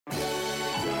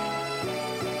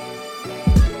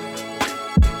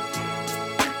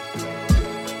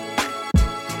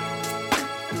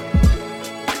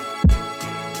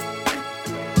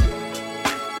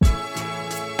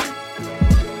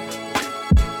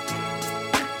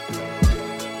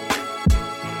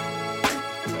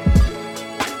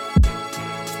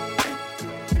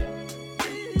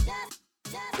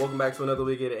back to another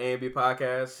week of the A&B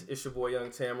podcast. It's your boy Young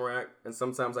Tamarack, and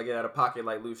sometimes I get out of pocket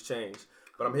like loose change.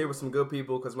 But I'm here with some good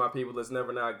people because my people is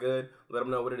never not good. Let them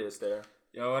know what it is, there.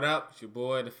 Yo, what up? It's your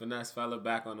boy, the finesse fella,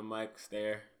 back on the mic.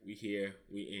 There, we here,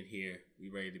 we in here, we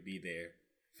ready to be there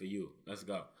for you. Let's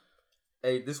go.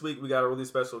 Hey, this week we got a really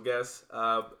special guest.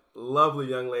 Lovely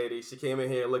young lady. She came in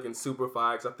here looking super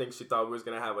fly because I think she thought we was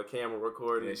going to have a camera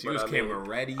recording. Yeah, she was camera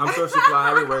ready. I'm sure she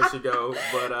fly everywhere she go.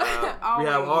 But we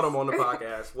have Autumn on the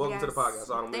podcast. Welcome to the podcast,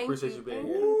 Autumn. We appreciate you being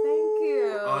here. Thank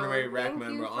you. Honorary rack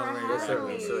member. Honorary Yes, sir.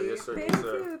 rack Yes, member.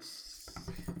 sir. Yes,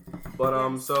 sir.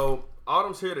 But so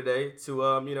Autumn's here today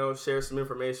to share some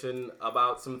information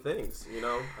about some things.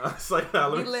 It's like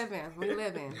we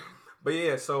living. But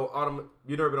yeah, so Autumn,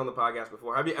 you've never been on the podcast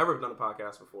before. Have you ever done a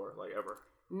podcast before? Like ever?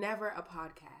 Never a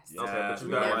podcast. Okay, but you've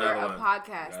Never done a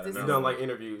podcast. You've done like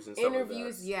interviews and stuff.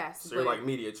 Interviews, like that. yes. So you're like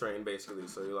media trained basically.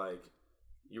 So you're like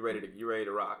you ready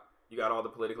to rock. You got all the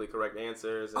politically correct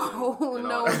answers. And,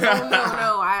 no.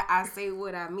 I say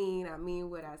what I mean. I mean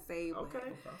what I say.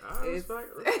 Okay. Respect.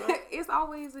 It's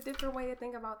always a different way to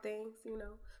think about things,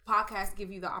 Podcasts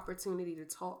give you the opportunity to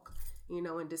talk,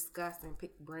 and discuss and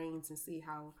pick brains and see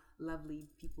how lovely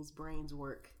people's brains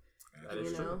work. That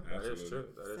is true. That is true.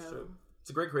 It's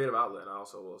a great creative outlet, I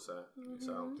also will say. Mm-hmm.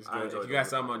 So if you got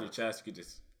something on your chest, you could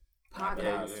just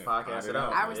podcast it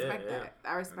out. I respect that.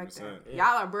 I respect that.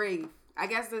 Y'all are brave. I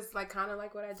guess it's like kind of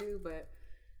like what I do, but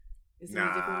it's in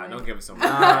a different way. Don't give us some.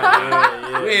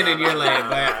 We're in your lane,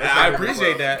 but I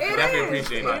appreciate that. Definitely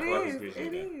appreciate that.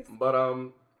 It is. But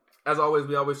as always,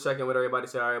 we always check in with everybody,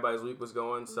 see how everybody's week was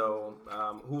going. So,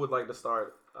 who would like to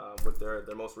start with their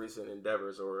most recent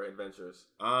endeavors or adventures?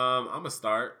 I'm gonna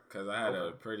start because I had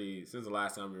since the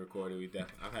last time we recorded,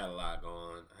 I've had a lot going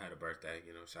on. I had a birthday,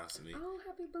 shouts to me. Oh,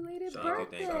 happy belated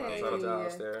birthday! Shout out to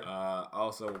us there.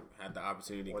 Also had the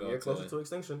opportunity to go closer to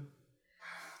extinction.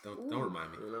 Don't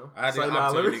remind me. I had the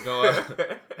opportunity to go up.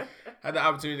 Had the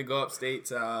opportunity to go upstate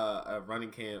to a running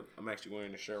camp. I'm actually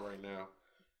wearing the shirt right now,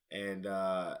 and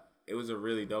it was a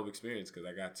really dope experience because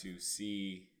I got to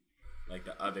see like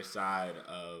the other side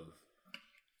of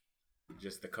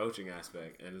just the coaching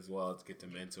aspect, and as well to get to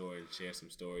mentor and share some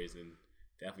stories, and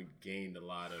definitely gained a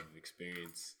lot of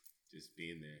experience just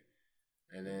being there.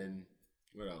 And then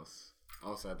what else? I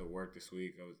also had to work this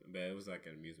week. It was like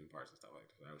an amusement parks and stuff like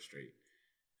that. So I was straight,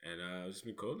 and it's just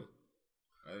been cool.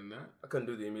 Other than that, I couldn't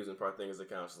do the amusement park thing as a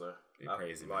counselor. You're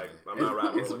crazy, like man. I'm not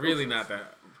riding. It's really not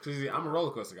that. Cause I'm a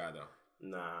roller coaster guy though.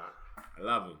 Nah, I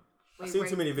love them. I've seen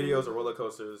too many videos of roller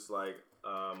coasters like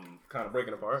kind of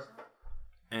breaking apart,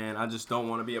 and I just don't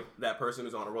want to be that person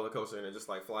who's on a roller coaster and it just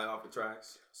like fly off the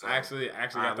tracks. So I actually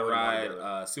got to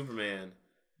ride Superman,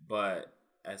 but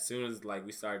as soon as like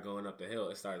we started going up the hill,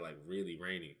 it started like really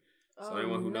raining. So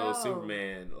anyone who knows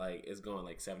Superman, like it's going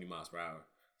like 70 miles per hour.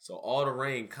 So all the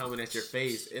rain coming at your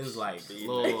face, it was like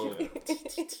little. I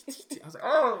was like,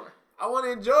 oh, I want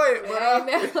to enjoy it, but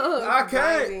I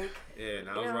can't. Yeah,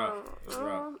 no, it was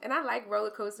rough. And I like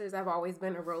roller coasters. I've always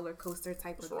been a roller coaster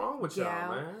type What's of wrong with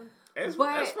y'all, man? It's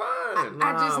fun.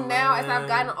 I just now, as I've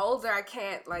gotten older, I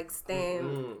can't like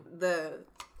stand the.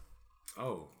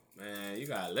 Oh man, you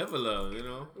gotta live a little, you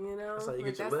know. That's how you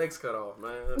get your legs cut off,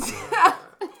 man. It's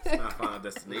not Final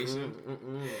Destination.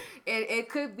 It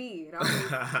could be. It always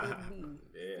could be.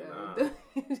 Yeah,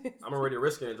 I'm already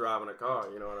risking driving a car.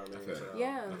 You know what I mean?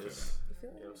 Yeah. You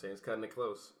know what I'm saying? It's cutting it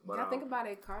close. But I think about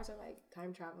it. Cars are like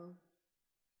time travel.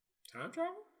 Time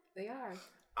travel? They are.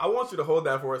 I want you to hold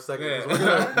that for a second.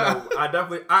 Yeah.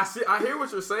 I hear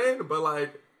what you're saying, but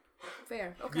like,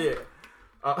 fair. Okay.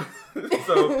 Yeah.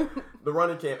 So the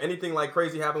running camp, anything like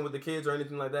crazy happened with the kids or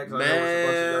anything like that? Because I know it's a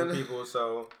bunch of young people,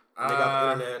 so they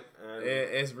got the internet. And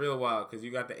it's real wild because you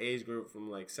got the age group from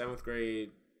like 7th grade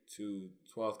to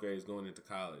 12th grade is going into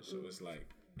college, so it's like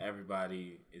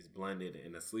everybody is blended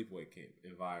in a sleepaway camp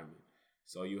environment.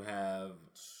 So you have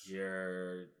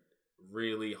your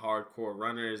really hardcore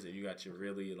runners, and you got your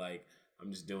really like,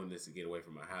 I'm just doing this to get away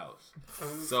from my house.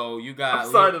 So you got.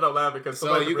 I'm sorry that I'm laughing because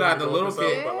so you got the little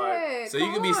kid. Like, so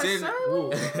you can be sitting.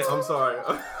 I'm sorry.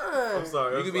 I'm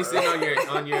sorry. You could be sitting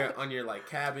on your like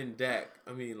cabin deck.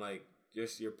 I mean, like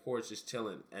just your porch, just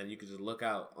chilling, and you can just look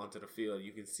out onto the field.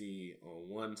 You can see on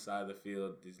one side of the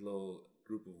field these little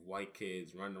group of white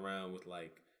kids running around with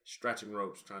like stretching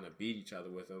ropes, trying to beat each other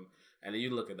with them. And then you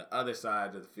look at the other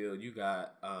side of the field. You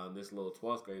got this little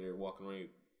 12th grader walking around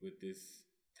with this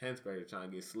 10th grader trying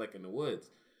to get slick in the woods.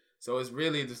 So it's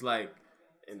really just like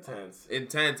intense,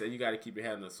 and you got to keep your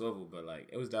head on the swivel. But like,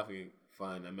 it was definitely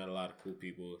fun. I met a lot of cool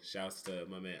people. Shouts to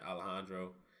my man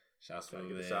Alejandro. Shouts to my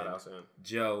man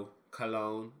Joe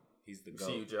Cologne. He's the GOAT.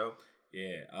 See you, Joe.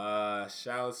 Yeah.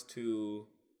 Shouts to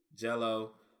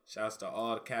Jello. Shouts to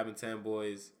all the Cabin 10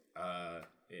 boys. Yeah,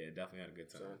 definitely had a good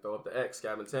time. So throw up the X,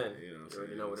 Cabin 10. You know, you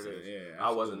already know what it is. Yeah,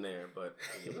 I wasn't there, but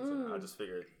I just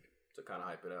figured to kind of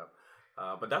hype it up.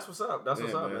 But that's what's up. That's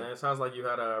what's up, man. It sounds like you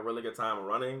had a really good time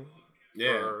running.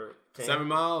 Yeah. 7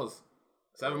 miles.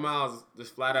 7 miles,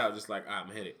 just flat out, just like, I'm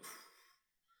hit it.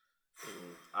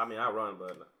 I mean, I run,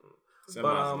 but 7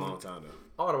 miles is a long time,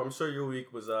 though. Autumn, I'm sure your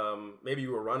week was, maybe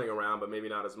you were running around, but maybe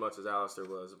not as much as Alistair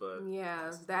was, but.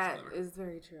 Yeah, that is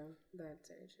very true. That's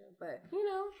very true. But, you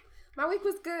know, my week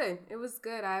was good. It was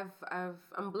good. I'm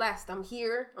blessed. I'm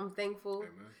here. I'm thankful.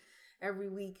 Amen. Every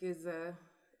week is a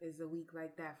week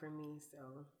like that for me.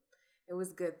 So it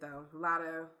was good though. A lot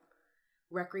of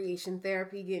recreation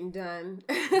therapy getting done.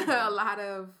 A lot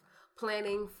of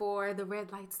planning for the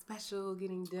red light special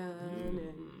getting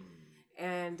done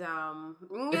and that's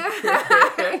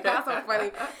so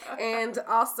funny. And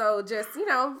also just, you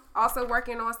know, also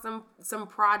working on some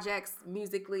projects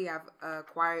musically. I've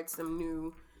acquired some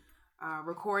new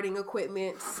recording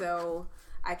equipment, so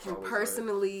I can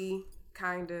personally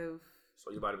kind of.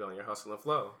 So you about to be on your hustle and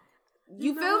flow.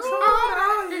 You feel me?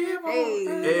 Hey,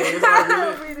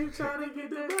 it's really trying to get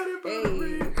the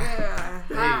money. Yeah.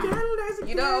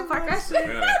 You know,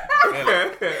 percussion.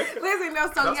 Listen, no,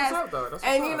 so yes,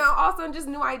 and you know, also just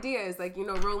new ideas, like, you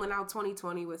know, rolling out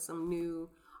 2020 with some new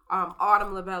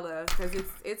autumn labella, because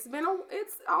it's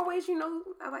always, you know,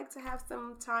 I like to have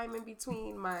some time in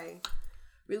between my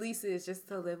releases just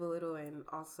to live a little and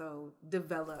also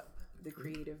develop the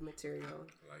creative material,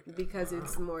 because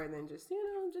it's more than just, you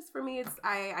know, just for me, it's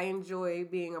I enjoy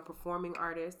being a performing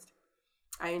artist.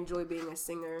 I enjoy being a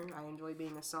singer. I enjoy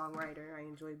being a songwriter. I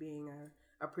enjoy being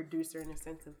a producer in a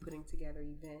sense of putting together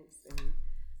events, and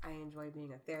I enjoy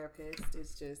being a therapist.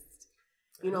 It's just,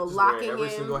 you know, locking every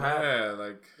in. Single hat. Yeah,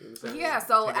 like, yeah.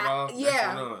 So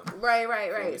yeah,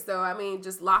 right. So I mean,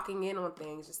 just locking in on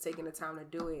things, just taking the time to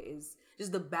do it is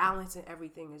just the balance and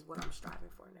everything is what I'm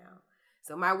striving for now.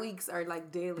 So my weeks are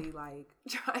like daily, like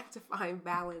trying to find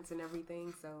balance and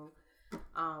everything. So,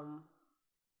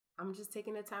 I'm just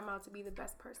taking the time out to be the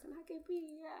best person I can be.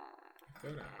 Yeah.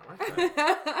 Good. I like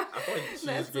that. I feel like she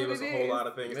just gave us a whole lot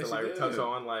of things to like touch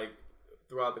on, like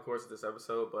throughout the course of this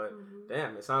episode. But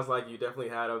damn, it sounds like you definitely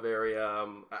had a very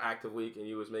active week, and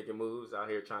you was making moves out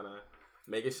here trying to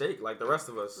make it shake like the rest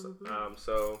of us.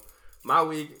 So. My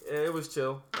week, it was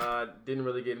chill. Didn't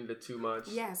really get into too much.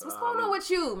 Yes. What's going on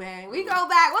with you, man? We go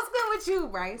back. What's good with you,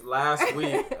 Bryce? Last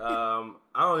week, I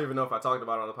don't even know if I talked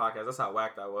about it on the podcast. That's how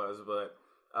whacked I was. But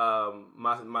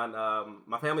my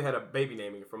family had a baby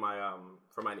naming for my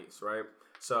niece, right?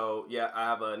 So yeah, I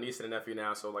have a niece and a nephew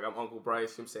now. So like I'm Uncle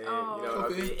Bryce. You know what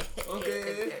I'm saying?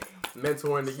 Okay.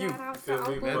 Mentoring the youth.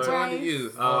 Mentoring the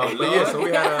youth. But yeah, so we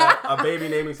had a baby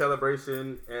naming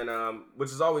celebration, and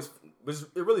which is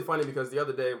really funny because the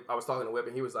other day I was talking to Whip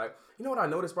and he was like, you know what I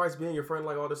noticed, Bryce, being your friend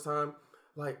like all this time,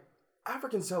 like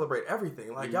Africans celebrate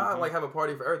everything. Like y'all like have a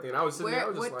party for everything. And I was sitting there, I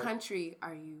was just what country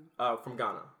are you? From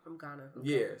Ghana. From Ghana.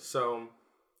 Okay. Yeah. So,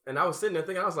 and I was sitting there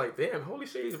thinking, I was like, damn, holy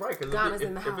shit, he's right. Because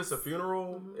if it's a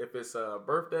funeral, if it's a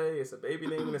birthday, it's a baby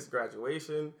naming, it's a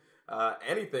graduation,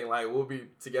 anything, like we'll be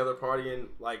together partying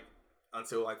like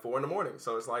until like 4 a.m.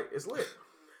 So it's like it's lit.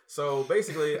 So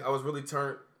basically, I was really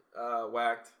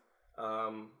whacked.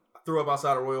 I threw up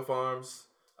outside of Royal Farms,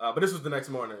 but this was the next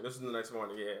morning.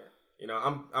 Yeah. You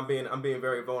know, I'm being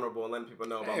very vulnerable and letting people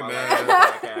know about my life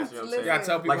podcast. You know what I'm saying? Gotta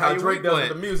tell people like how Drake does with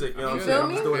the music. You know what I'm saying?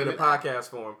 I'm just doing it in podcast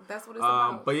form. That's what it's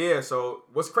about. But yeah, so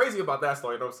what's crazy about that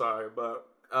story? And I'm sorry, but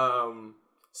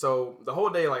so the whole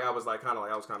day, like I was kind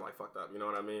of fucked up. You know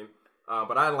what I mean?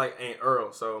 But I had like Aunt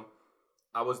Earl, so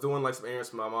I was doing like some errands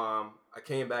for my mom. I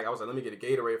came back. I was like, let me get a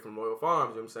Gatorade from Royal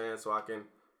Farms. You know what I'm saying? So I can.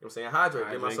 You know what I'm saying?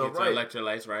 Hydrate, get myself right.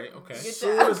 Electrolytes, right? Okay. As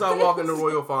soon as I walk into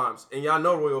Royal Farms, and y'all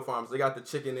know Royal Farms, they got the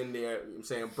chicken in there, you know what I'm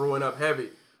saying, brewing up heavy.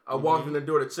 I walked in the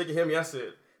door, the chicken hit me, I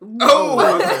said,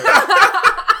 I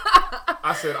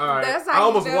said, all right. I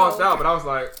almost walked out, but I was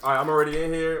like, all right, I'm already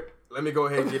in here. Let me go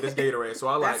ahead and get this Gatorade. So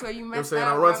I like, that's where you know what I'm saying?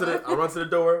 I run to the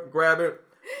door, grab it,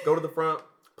 go to the front,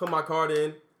 put my card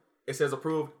in. It says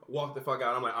approved, walk the fuck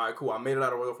out. I'm like, all right, cool. I made it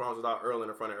out of Royal Farms without Earl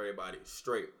in front of everybody.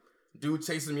 Straight. Dude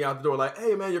chases me out the door like,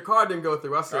 hey, man, your card didn't go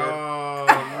through. I said, oh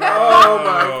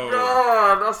my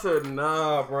God. I said,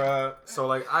 nah, bruh. So,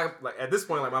 like, at this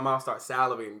point, like, my mouth starts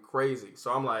salivating crazy.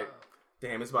 So, I'm like,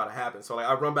 damn, it's about to happen. So, like,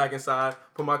 I run back inside,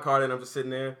 put my card in. I'm just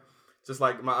sitting there, just,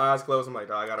 like, my eyes closed. I'm like,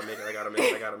 dog, I gotta make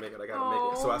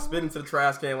it. So, I spit into the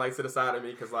trash can, like, to the side of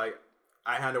me because, like,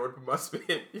 I had nowhere to put my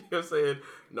spit. You know what I'm saying?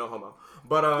 No homo.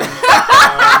 But,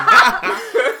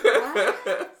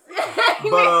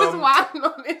 But wilding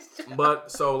on this show.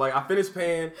 But so like I finished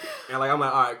paying, and like I'm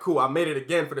like, all right, cool. I made it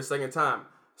again for the second time.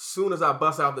 Soon as I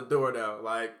bust out the door, though,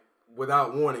 like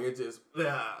without warning, it just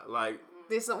like.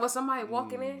 Was somebody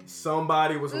walking in?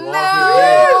 Somebody was walking in.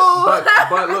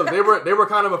 But look, they were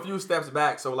kind of a few steps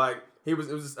back. So like it was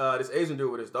this Asian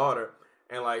dude with his daughter,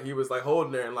 and like he was like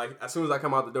holding her, and like as soon as I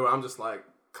come out the door, I'm just like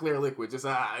clear liquid, just you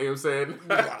know what I'm saying?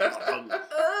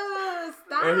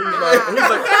 Stop.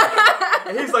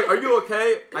 And he's like, are you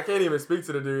okay? I can't even speak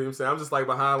to the dude. You know what I'm saying? I'm just like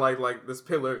behind like this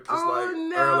pillar, just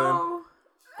Erlen.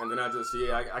 And then I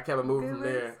kept it moving from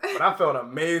there. But I felt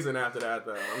amazing after that,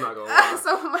 though. I'm not gonna lie.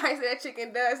 So my that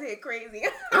chicken does hit crazy.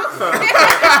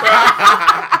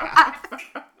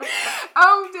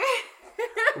 I'm dead.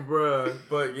 Bruh.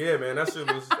 But yeah, man, that shit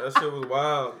was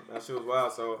wild. That shit was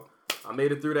wild. So I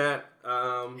made it through that.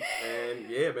 And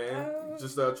yeah, man.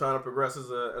 Just trying to progress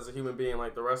as a human being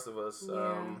like the rest of us.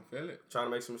 Trying to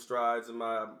make some strides in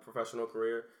my professional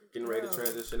career. Getting ready to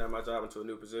transition at my job into a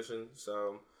new position.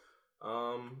 So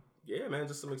yeah, man,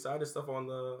 just some exciting stuff on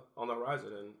the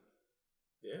horizon, and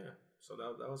yeah, so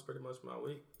that was pretty much my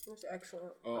week. That's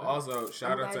excellent. Oh, also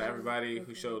shout out to everybody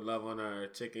who showed love on our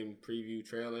chicken preview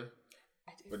trailer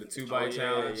with the 2-bite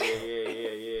challenge.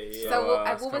 Yeah. So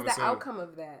what was the outcome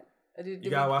of that? You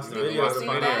gotta watch the video to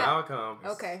find out the outcome.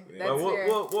 Okay, that's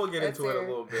we'll get into it a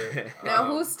little bit. Now,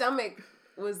 whose stomach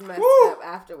was messed up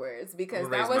afterwards? Because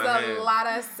that was a lot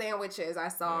of sandwiches I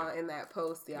saw in that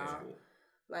post, y'all. Cool.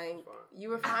 Like, you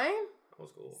were fine? I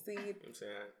was cool. See, you know what I'm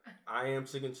saying? I am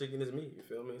chicken is me. You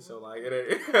feel me? So, like, it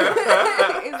ain't.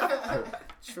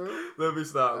 True. Let me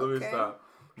stop.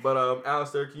 But,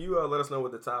 Alistair, can you let us know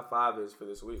what the top 5 is for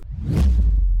this week?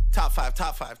 Top five.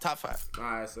 All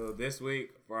right, so this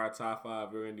week for our top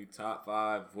 5, we're going to do top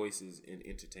 5 voices in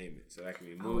entertainment. So that could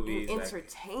be movies.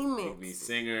 Entertainment. That could be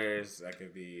singers. That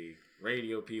could be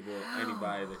radio people.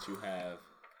 Anybody that you have.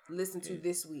 Listen to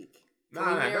this week.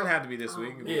 Nah, it doesn't have to be this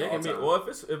week. Well, if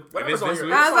it's this on week,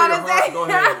 your heart, go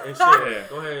ahead and share.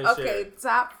 Go ahead and share. Okay,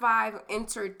 top 5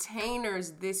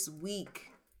 entertainers this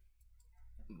week.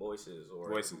 Voices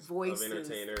of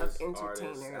entertainers,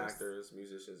 artists, actors,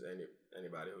 musicians,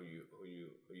 anybody who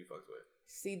you fucks with.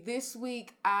 See, this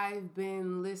week I've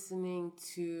been listening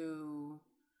to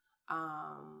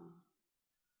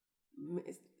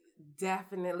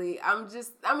definitely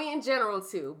in general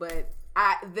too, but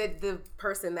the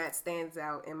person that stands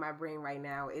out in my brain right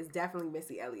now is definitely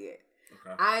Missy Elliott.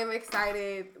 Okay. I'm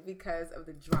excited because of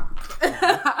the drop.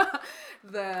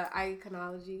 The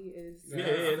iconology is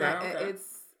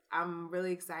I'm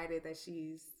really excited that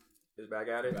she's back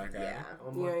at it. Yeah.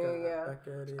 Oh my God. Back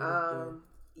at it.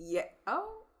 Yeah.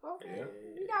 Oh, okay. Yeah.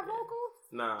 You got vocals?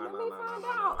 Nah. Let me find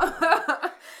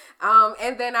out.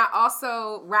 And then I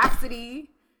also Rhapsody.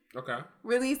 Okay.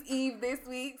 Release Eve this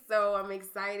week, so I'm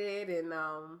excited, and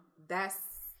that's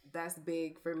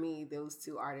big for me. Those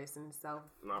 2 artists and self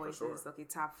voices. For sure. Okay,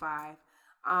 top 5.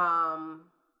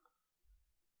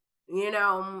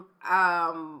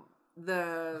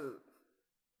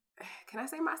 Can I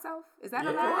say myself? Is that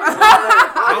allowed?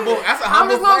 I'm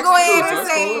just gonna go ahead and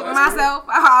say myself.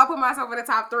 I'll put myself in the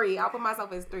top 3. I'll put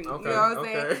myself as 3. Okay, you know what I'm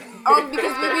saying?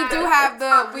 Because we do have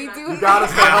You gotta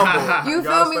stay humble. You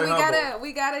feel me?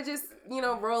 We gotta just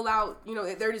roll out.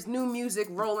 There's new music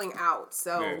rolling out,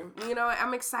 so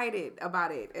I'm excited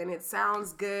about it, and it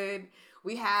sounds good.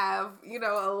 We have,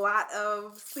 a lot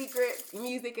of secret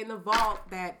music in the vault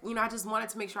that, I just wanted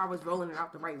to make sure I was rolling it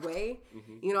out the right way.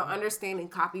 Mm-hmm. Understanding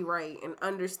copyright and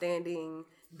understanding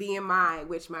BMI,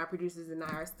 which my producers and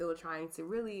I are still trying to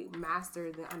really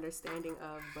master the understanding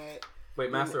of. But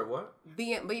wait, master of what?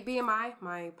 BMI,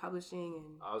 my publishing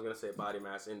and. I was gonna say body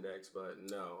mass index, but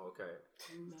no. Okay.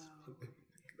 No.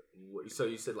 So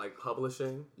you said like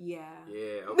publishing? Yeah.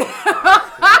 Yeah. Okay.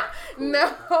 Cool.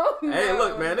 No. Hey,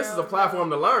 look, man, this is a platform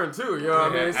to learn too. You know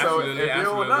what I mean? So if you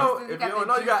don't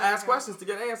know, you gotta ask questions to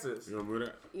get answers. You gonna do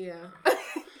that? Yeah.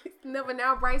 No, but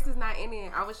now Bryce is not in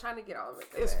it. I was trying to get all of it.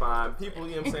 It's fine. People,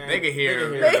 you know what I'm saying? They can hear.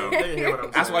 They can hear what I'm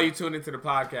saying. That's why you tune into the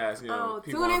podcast.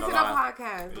 Tune into the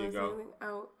podcast. There you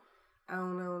go. I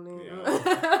don't know.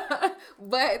 Yeah.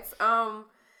 But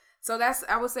so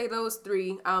I would say those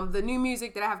 3. The new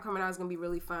music that I have coming out is gonna be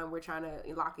really fun. We're trying to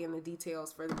lock in the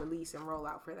details for the release and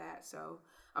rollout for that. So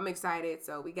I'm excited.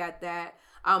 So we got that.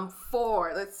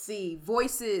 4. Let's see.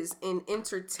 Voices in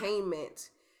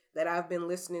entertainment that I've been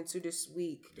listening to this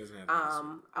week.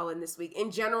 And this week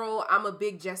in general, I'm a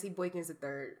big Jesse Boykins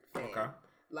III fan. Okay.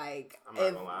 Like,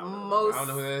 if most... I don't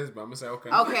know who that is, but I'm going to say okay.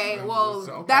 Okay,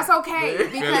 well, that's okay.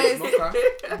 Because...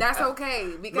 That's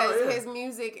okay. Because his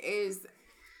music is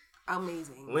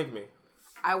amazing. Link me.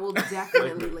 I will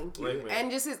definitely link you.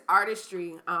 And just his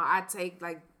artistry. I take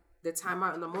like the time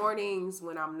out in the mornings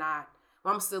when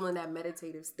I'm still in that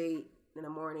meditative state in the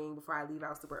morning before I leave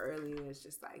out super early. It's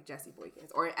just like Jesse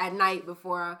Boykins. Or at night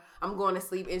before I'm going to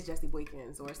sleep, it's Jesse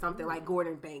Boykins or something like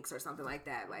Gordon Banks or something like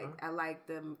that. Like I like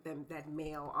that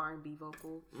male R&B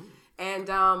vocal. And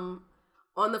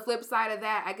on the flip side of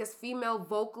that, I guess female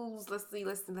vocals. Let's see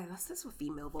what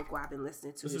female vocal I've been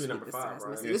listening to. This will be number 5,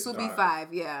 right? This will be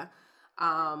 5, yeah.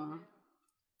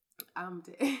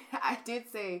 I did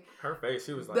say her face.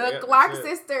 She was like the Clark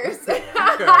sisters. They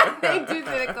did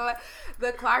say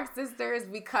the Clark sisters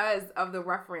because of the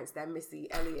reference that Missy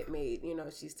Elliott made. You know,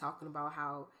 she's talking about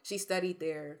how she studied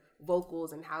their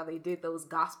vocals and how they did those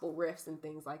gospel riffs and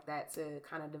things like that to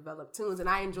kind of develop tunes. And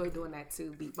I enjoy doing that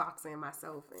too, beatboxing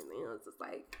myself. And you know, it's just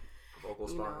like vocal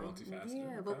sparring.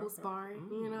 Vocal sparring.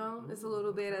 You know, it's a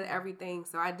little bit of everything.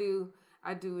 So I do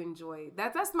enjoy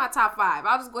that. That's my top 5.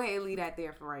 I'll just go ahead and leave that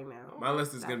there for right now. My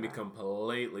list is going to be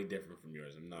completely different from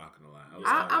yours. I'm not going to lie.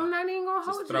 I'm not even going to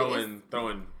hold you.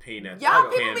 Throwing peanuts. Y'all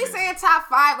people be saying top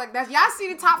 5 like that. Y'all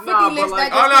see the top 50 list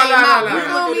that just came out. You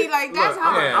feel me? Like that's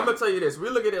how I'm going to tell you this. We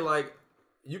look at it like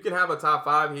you can have a top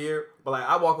 5 here, but like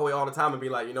I walk away all the time and be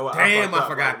like, you know what? Damn, I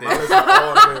forgot this.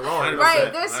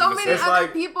 Right. There's so many other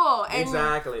people. And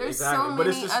exactly. So but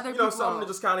it's just other people. Something to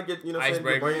just kind of get your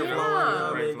brain flowing. You know what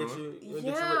I mean? Get you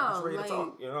ready to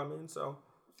talk. You know what I mean? So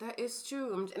that is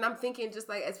true. And I'm thinking just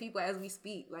like as people as we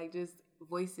speak, like just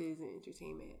voices and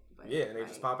entertainment. But yeah, and they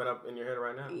just popping up in your head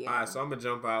right now. Yeah. All right, so I'm gonna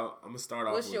jump out. I'm gonna start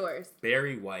off. What's with yours?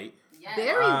 Barry White. Yes.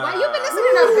 Barry White. You've been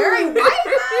listening to Barry White.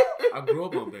 I grew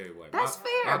up on Barry White. That's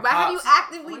fair. But have you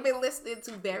actively been listening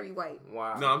to Barry White?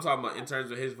 Wow. No, I'm talking about in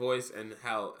terms of his voice and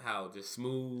how just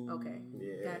smooth. Okay.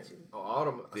 Yeah. Got you. Oh,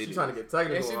 Autumn. She's trying to get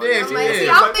technical. Yeah, she did.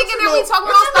 I'm thinking that we talking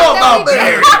about stuff about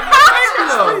Barry.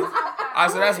 All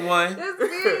right, so that's one. That's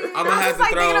good. I'm gonna have to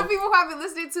throw. Thinking of people who I've been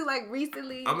listening to like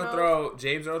recently. I'm gonna throw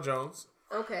James Earl Jones.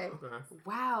 Okay.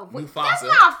 Wow. Mufasa. That's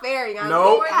not fair, y'all.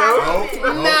 No. Nah.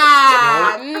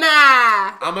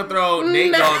 I'm gonna throw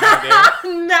Nate Dogg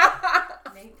in there. Nah.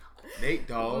 Nate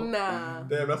Dogg. Nah.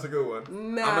 Damn, that's a good one.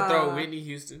 Nah. I'm gonna throw Whitney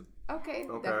Houston. Okay.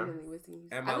 Definitely Whitney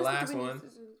Houston. And my last one,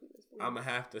 I'm gonna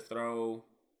have to throw.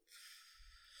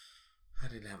 I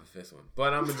didn't have a 5th one,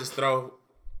 but I'm gonna just throw.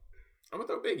 I'm gonna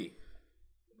throw Biggie.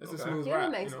 That's a smooth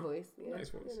rap. Nice voice. Yeah. Nice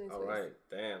voice. All right.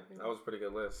 Damn. That was a pretty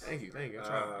good list. Thank you. I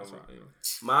tried.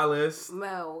 My list.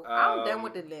 No, I'm done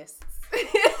with the lists.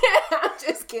 I'm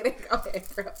just kidding. Go ahead,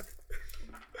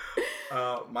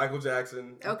 bro. Michael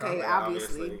Jackson. Okay,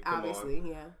 obviously,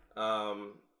 yeah.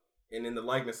 And in the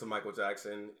likeness of Michael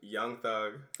Jackson, Young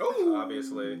Thug. Ooh.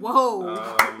 Obviously. Whoa.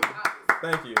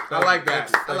 Thank you. I like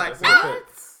that. I like that.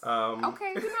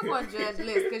 Okay, we're not going to judge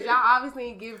lists because y'all obviously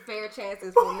didn't give fair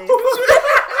chances for lists.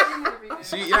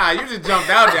 You just jumped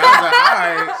out there. I was like,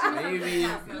 all right, maybe she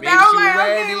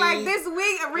ready. Okay, like this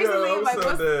week, recently, I'm like so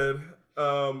what's... dead.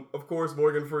 Of course,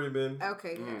 Morgan Freeman.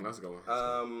 Okay. That's a good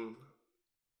one.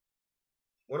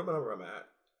 What about where I'm at?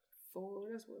 4.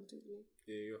 That's 1, 2, 3.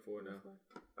 Yeah, you're 4 now.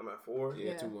 I'm at 4?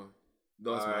 Yeah, 2-1.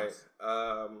 All right.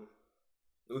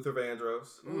 Luther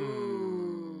Vandross.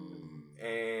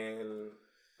 And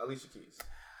Alicia Keys.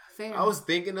 Fair. I was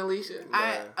thinking Alicia.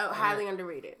 Highly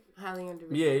underrated.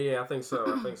 Yeah, I think so.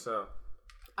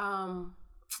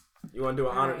 You want to do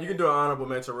an honor? You can do an honorable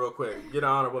mention real quick. Get an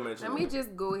honorable mention. Let me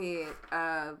just go ahead.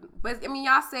 But I mean,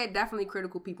 y'all said definitely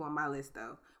critical people on my list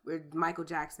though. With Michael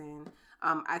Jackson,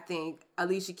 I think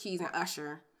Alicia Keys and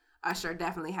Usher. Usher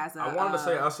definitely has a... I wanted to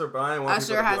say Usher, but I didn't want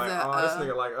Usher people to be has like, this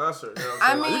nigga like Usher. You know what I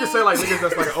I'm saying? mean, you can say like niggas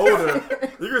that's like older.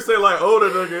 You can say like older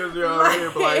niggas, you know what I mean?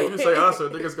 But like if you say Usher,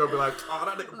 niggas gonna be like, oh,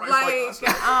 that nigga Bryce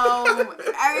like Usher.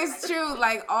 It's true.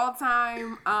 Like all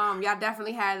time, y'all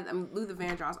definitely had... Luther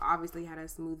Vandross obviously had a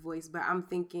smooth voice, but I'm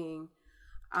thinking...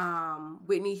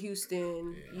 Whitney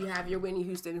Houston. Yeah. You have your Whitney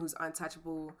Houston who's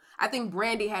untouchable. I think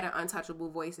Brandy had an untouchable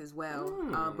voice as well.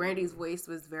 Brandy's voice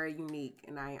was very unique,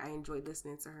 and I enjoyed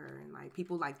listening to her. And like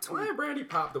people like Why did Brandy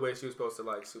pop the way she was supposed to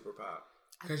like super pop?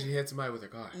 Because she hit somebody with her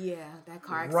car. Yeah, that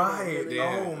car accident. Right.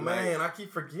 Really Man, I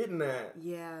keep forgetting that.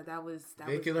 Yeah, that was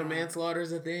vehicular manslaughter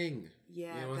is a thing.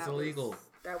 Yeah, it's illegal.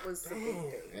 That was a big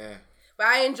thing. Yeah. But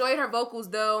I enjoyed her vocals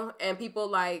though, and people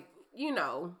like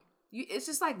it's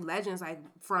just like legends, like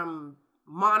from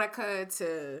Monica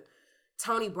to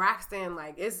Toni Braxton.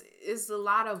 Like it's a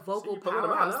lot of vocal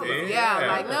powerhouses. Yeah,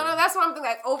 like no, that's what I'm thinking.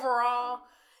 Like overall,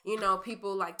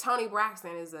 people like Toni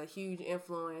Braxton is a huge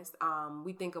influence.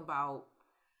 We think about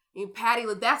Patti.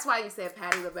 That's why you said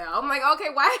Patti LaBelle. I'm like, okay,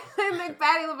 why like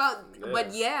Patti LaBelle? Yes.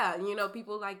 But yeah,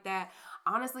 people like that.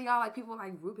 Honestly, y'all like people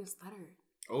like Ruben Studdard.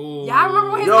 Oh, y'all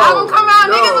remember when his album come out?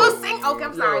 Niggas was sing. okay,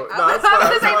 I'm sorry. I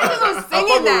was like, niggas was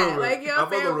singing that. Like, you know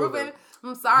what I'm saying? Ruben,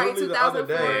 I'm sorry,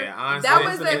 2004. Yeah, honestly, that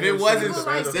was if it wasn't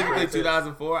like specifically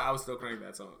 2004, I would still crank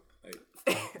that song.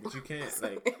 But you can't,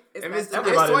 like, if it's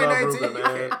 2019,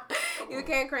 man. You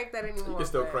can't crank that anymore. You can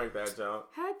still crank that, John.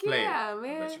 Heck yeah,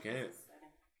 man. But you can't.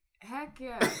 Heck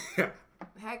yeah.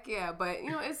 Heck yeah. But,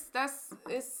 you know,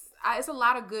 it's a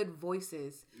lot of good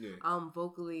voices. Yeah.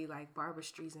 Vocally, like Barbara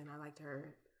Streisand. I liked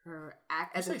her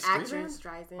as an Streisand? actress.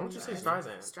 Streisand. Why don't you say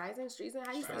Streisand? Streisand?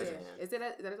 How you say it? Is it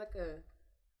like a...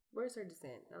 Where's her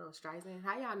descent? I don't know, Streisand.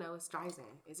 How y'all know it's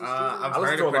Streisand? Is it Streisand? I've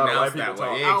heard it pronounced that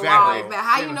way. Yeah, exactly. Oh, wow. But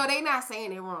how you know they not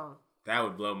saying it wrong? That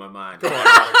would blow my mind. Come on.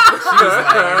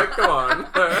 Come on.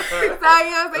 So, you know what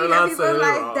I'm saying? You have people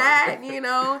like that, you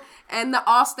know? And the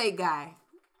Allstate guy.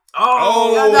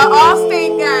 Oh, the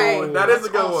Allstate guy. That is a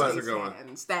good one. That's a good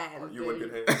one. Stan. You would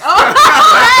get hit.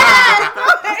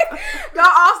 The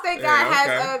Allstate guy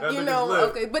has you know,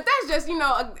 okay, but that's just, you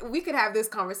know, we could have this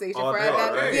conversation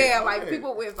forever. Right. Yeah, like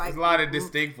people with like there's a lot of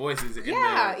distinct voices in there.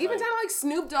 Yeah, even kind of like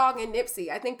Snoop Dogg and Nipsey.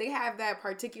 I think they have that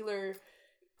particular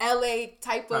LA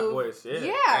type of voice.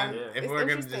 Yeah. If we're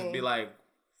gonna just be like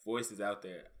voices out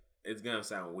there, it's gonna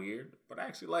sound weird, but I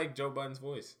actually like Joe Budden's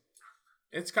voice.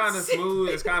 It's kind of smooth.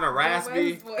 It's kind of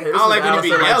raspy. Hey, I don't like when you be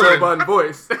yelling. Joe Budden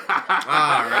voice. All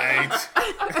right.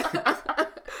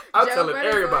 I'll tell it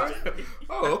everybody.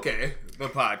 Oh, okay. The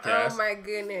podcast. Oh my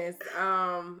goodness.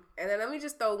 And then let me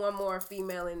just throw one more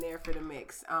female in there for the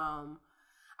mix. I'm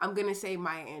gonna say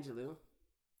Maya Angelou.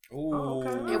 Ooh,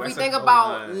 okay. If we think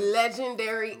about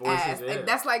legendary ass, like,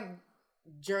 that's like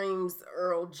James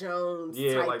Earl Jones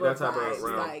type like of that type vibes. of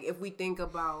realm. Like if we think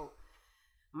about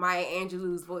Maya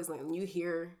Angelou's voice, like when you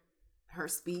hear her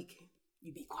speak,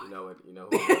 you be quiet. You know it. You know.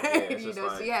 You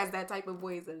know, she has that type of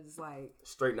voice that is like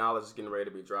straight knowledge is getting ready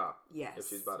to be dropped. Yes, if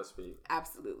she's about to speak.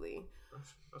 Absolutely.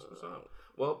 That's what's up.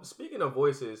 Well, speaking of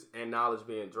voices and knowledge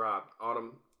being dropped,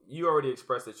 Autumn, you already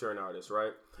expressed that you're an artist,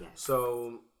 right? Yes.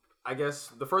 So I guess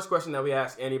the first question that we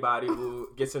ask anybody who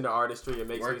gets into artistry and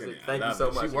makes music, thank you so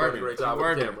much. You're doing a great job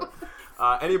with the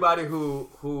camera. Anybody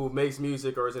who makes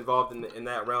music or is involved in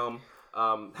that realm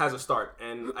has a start.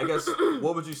 And I guess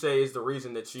what would you say is the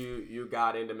reason that you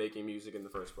got into making music in the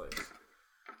first place?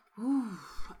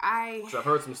 So I've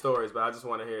heard some stories, but I just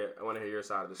want to hear your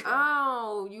side of the story.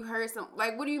 Oh, you heard some,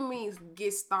 like, what do you mean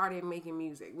get started making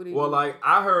music? What do you mean? Like,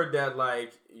 I heard that,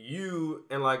 like, you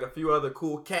and, like, a few other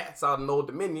cool cats out in Old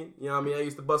Dominion, you know what I mean? I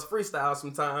used to bust freestyles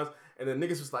sometimes, and then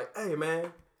niggas was like, hey,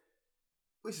 man,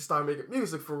 we should start making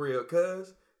music for real,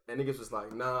 cuz. And niggas was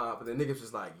like, nah, but then niggas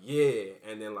was like, yeah,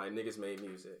 and then, like, niggas made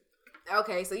music.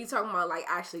 Okay, so you talking about, like,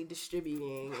 actually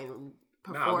distributing and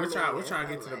nah, we're trying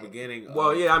to get to the beginning.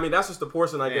 Well, yeah, I mean, that's just the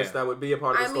portion, I guess, that would be a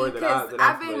part of the story that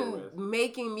I've been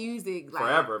making music like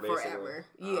forever, basically. Forever,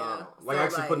 yeah. Like so,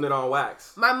 actually putting it on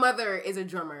wax. My mother is a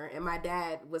drummer, and my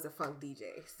dad was a funk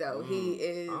DJ. So he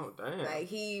is,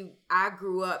 I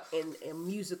grew up in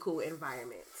musical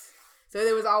environments. So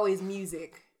there was always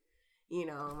music. You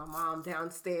know, my mom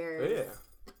downstairs.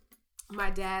 Yeah. My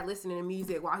dad listening to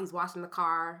music while he's washing the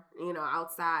car, you know,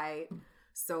 outside.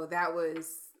 So that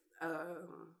was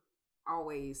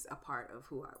always a part of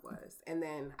who I was. And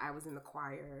then I was in the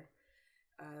choir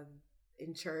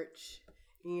in church.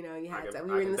 You know, we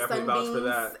were in the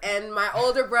Sunbeams. And my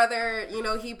older brother, you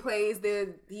know, he's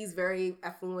very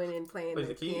affluent in playing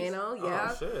the piano. Yeah.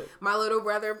 Oh, shit. My little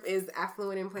brother is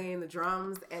affluent in playing the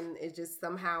drums. And it's just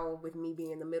somehow, with me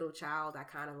being the middle child, I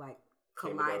kind of like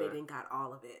collided and got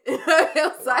all of it. It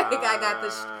was like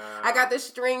I got the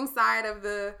string side of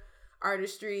the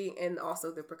artistry and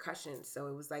also the percussion. So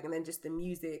it was like, and then just the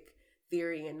music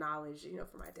theory and knowledge, you know,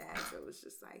 for my dad. So it was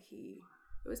just like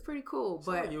it was pretty cool.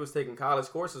 But like you was taking college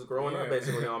courses growing up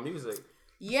basically on music.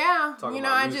 Yeah. Talking you know,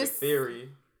 about I music theory.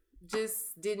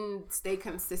 just didn't stay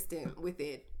consistent with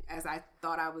it as I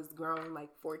thought I was growing, like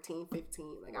 14,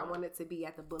 15. Like I wanted to be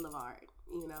at the Boulevard,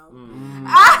 you know.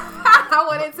 I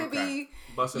wanted to be,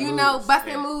 busting moves, you know what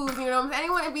I'm saying? I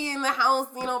didn't want to be in the house,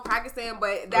 you know, practicing,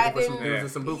 but that didn't.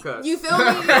 Some boot cuts. You feel me?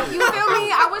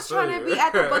 I was trying to be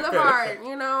at the Boulevard,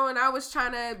 you know, and I was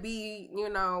trying to be, you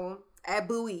know, at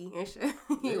Bowie and shit,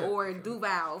 or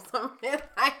Duval, something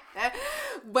like that.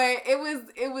 But it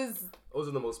was. Those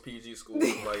are the most PG schools,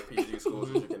 like PG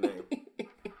schools that you can name.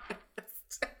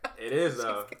 It is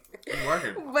though. It's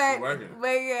working. But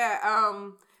yeah.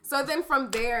 So then from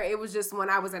there, it was just when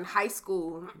I was in high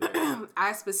school.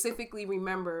 I specifically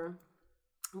remember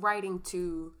writing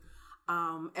to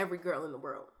 "Every Girl in the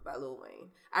World" by Lil Wayne.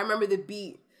 I remember the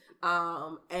beat,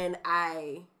 and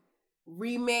I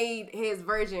remade his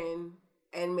version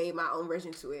and made my own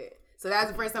version to it. So that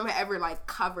was the first time I ever like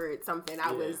covered something.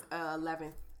 I was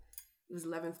 11th it was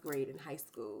 11th grade in high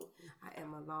school. I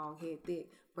am a long head,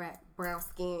 thick, brown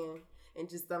skin, and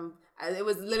just it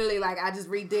was literally like I just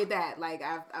redid that. Like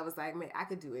I was like, man, I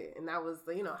could do it, and that was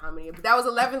how many? But that was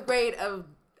 11th grade of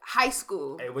high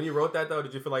school. Hey, when you wrote that though,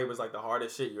 did you feel like it was like the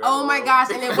hardest shit you ever Oh my wrote? gosh,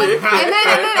 and it was, and then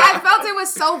I felt it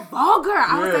was so vulgar.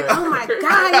 I was like, oh my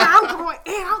god, I'm going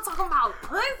in. I'm talking about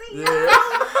pussy. Yeah.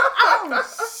 Oh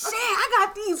shit, I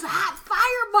got these hot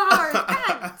fire bars.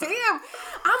 God damn,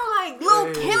 I'm like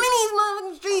Lil Kim in these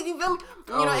motherfucking streets. You feel me?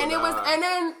 And it was, and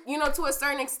then to a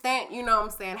certain extent, you know what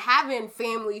I'm saying, having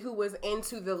family who was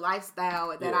into the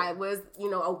lifestyle that I was,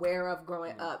 aware of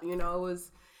growing up.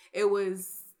 It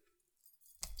was.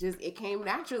 Just it came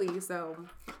naturally, so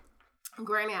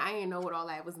granted I didn't know what all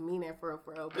that was meaning for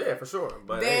real. Yeah, for sure.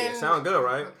 But it sounds good,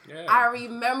 right? Yeah. I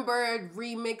remembered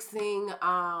remixing.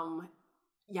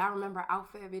 Y'all remember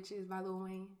 "Alphabet Bitches" by Lil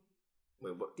Wayne?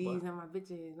 Wait, what? These are my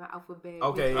bitches, not alphabet.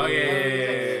 Okay.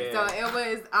 Bitches. So it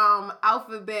was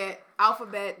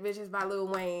alphabet bitches by Lil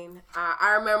Wayne.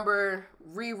 I remember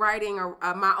rewriting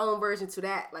my own version to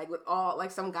that, like with all like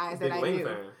some guys that I knew.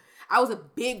 Fan. I was a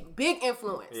big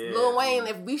influence. Yeah. Lil Wayne,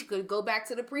 if we could go back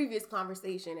to the previous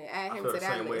conversation and add him to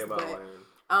that list.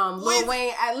 Lil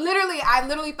Wayne, I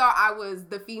literally thought I was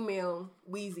the female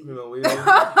Weezy.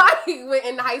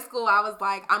 In high school, I was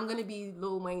like, I'm going to be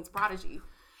Lil Wayne's prodigy.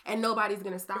 And nobody's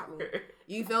going to stop me.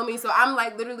 You feel me? So I'm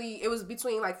like literally, it was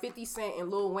between like 50 Cent and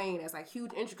Lil Wayne as like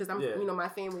huge interest because I'm, my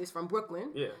family is from Brooklyn.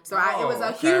 Yeah. So it was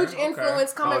a huge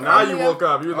influence coming from now you woke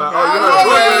up. You was like,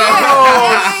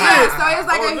 shit. So it's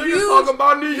like a huge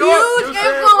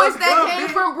influence that came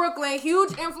from Brooklyn.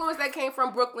 Huge influence that came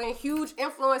from Brooklyn. Huge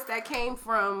influence that came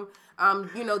from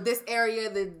this area,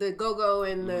 the go-go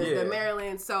and the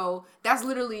Maryland. So that's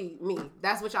literally me.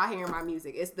 That's what y'all hear in my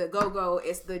music. It's the go-go,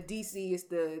 it's the DC, it's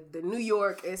the New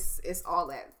York, it's all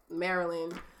that.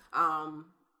 Maryland.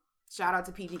 Shout out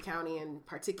to PG County in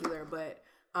particular. But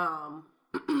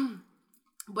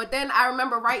but then I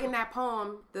remember writing that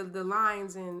poem, the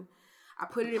lines, and I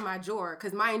put it in my drawer.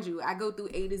 Because mind you, I go through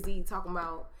A to Z talking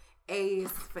about A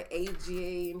is for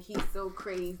AJ and he's so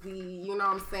crazy, you know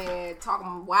what I'm saying?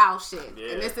 Talking wild shit.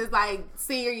 Yeah. And this is like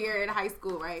senior year in high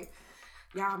school, right?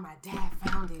 Y'all, my dad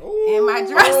found it in my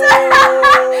dresser.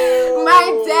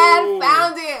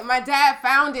 My dad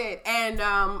found it. And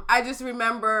I just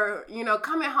remember,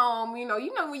 coming home, you know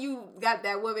when you got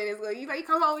that woman, you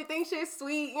come home, you think shit's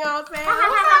sweet, you know what I'm saying?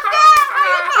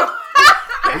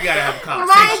 We gotta have a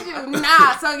conversation. Mind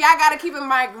you, so y'all gotta keep in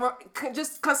mind,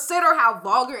 just consider how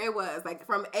vulgar it was. Like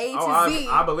from A to Z.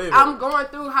 I believe it. I'm going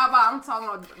through I'm talking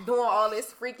about doing all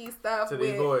this freaky stuff to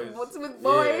with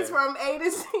boys from A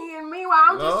to Z, and meanwhile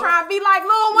I'm just trying to be like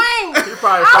Lil Wayne. He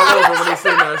probably fell over when he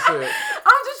seen that shit.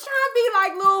 I'm just trying to be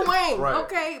like Lil Wayne, right.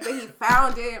 Okay? But he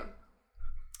found it,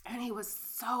 and he was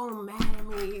so mad at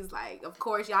me. He's like, of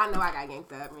course, y'all know I got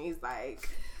yanked up, and he's like,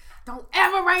 don't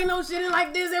ever write no shit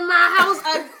like this in my house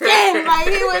again. Like,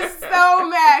 he was so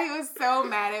mad. He was so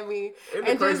mad at me. Isn't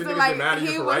it crazy niggas get mad at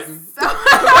you for writing? He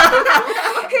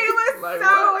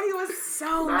was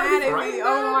so mad at me.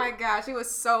 Oh my gosh. He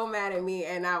was so mad at me.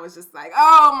 And I was just like,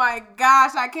 oh my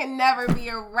gosh, I can never be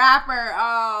a rapper.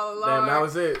 Oh, Lord. Damn, that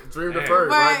was it. Dream deferred.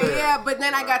 But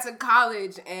then I got to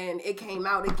college and it came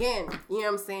out again. You know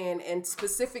what I'm saying? And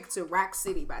specific to Rack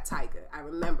City by Tyga.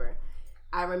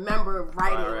 I remember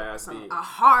writing a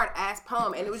hard ass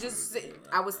poem, and it was just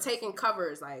I was taking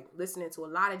covers, like listening to a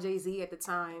lot of Jay-Z at the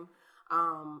time,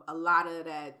 a lot of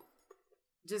that,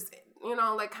 just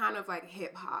like kind of like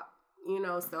hip hop,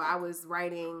 So I was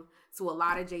writing to a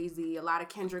lot of Jay-Z, a lot of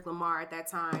Kendrick Lamar at that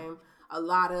time, a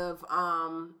lot of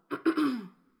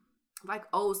like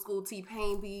old school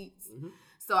T-Pain beats. Mm-hmm.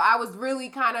 So I was really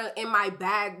kind of in my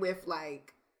bag with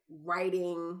like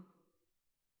writing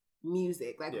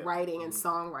music, like writing and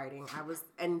songwriting.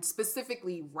 And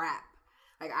specifically rap.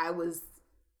 Like I was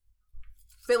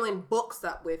filling books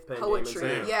up with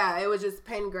poetry. Yeah, it was just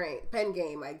pen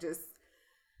game, like just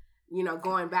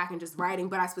going back and just writing.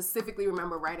 But I specifically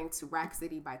remember writing to Rack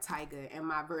City by Tyga, and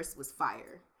my verse was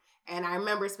fire. And I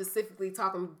remember specifically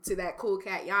talking to that cool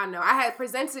cat, y'all know. I had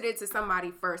presented it to somebody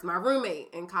first, my roommate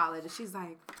in college, and she's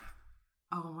like,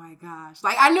 oh my gosh.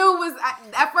 Like I knew it was,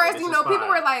 at first, people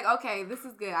were like, okay, this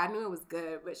is good. I knew it was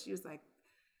good. But she was like,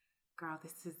 girl,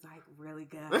 this is like really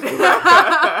good. So then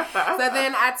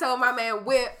I told my man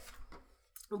Whip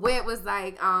was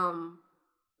like,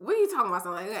 what are you talking about?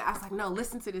 Something like that. I was like, no,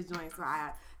 listen to this joint. So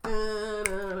I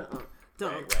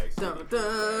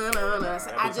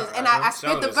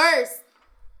spit the verse.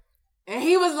 And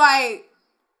he was like,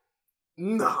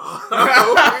 no.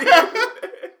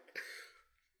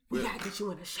 We gotta get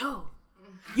you in a show.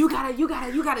 you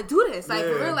gotta do this. Like,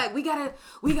 for real, like, we gotta,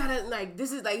 like,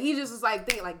 this is, like, he just was, like,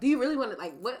 thinking, like, do you really want to,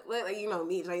 like, what, like, you know,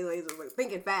 me, like, he was, like,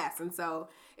 thinking fast. And so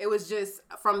it was just,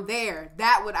 from there,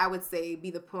 that would, I would say,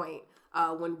 be the point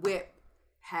when Whip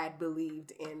had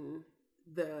believed in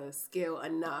the skill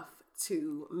enough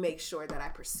to make sure that I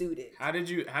pursued it. How did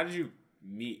you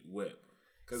meet Whip?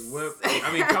 Because Whip,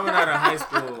 I mean, coming out of high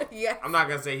school, I'm not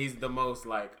going to say he's the most,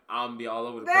 like, I'm be all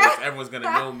over the place. Everyone's going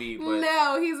to know me, but...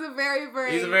 No, he's a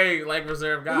very, like,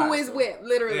 reserved guy. Who is Whip,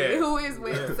 literally. Yeah. Who is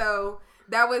Whip? Yeah. So,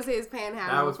 that was his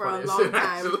panhandle for a long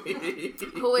time.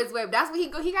 Who is Whip? That's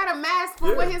what he got a mask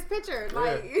for with his picture.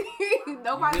 Like,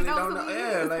 nobody really knows who he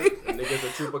is. Like, nigga's a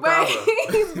chupacabra. But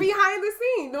he's behind the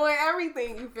scene doing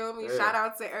everything, you feel me? Yeah. Shout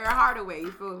out to Earl Hardaway,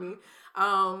 you feel me?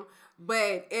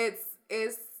 But it's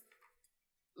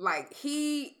like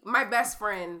my best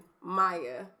friend,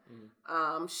 Maya,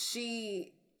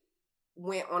 she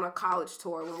went on a college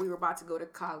tour when we were about to go to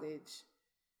college.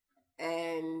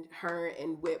 And her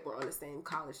and Whip were on the same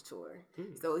college tour.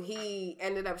 So he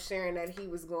ended up sharing that he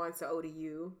was going to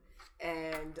ODU.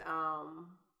 And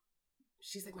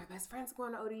she's like, my best friend's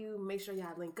going to ODU. Make sure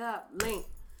y'all link.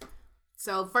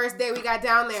 So first day we got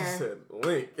down there. She said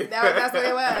link. That's what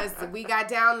it was. We got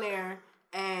down there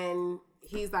and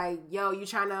he's like, yo, you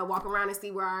trying to walk around and see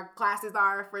where our classes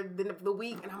are for the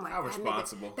week? And I'm like, how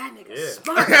responsible. That nigga's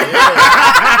smart.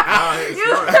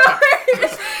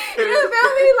 You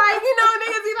feel me? Like, you know,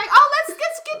 niggas be like, oh, let's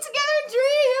get together and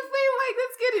dream. You feel me? Like,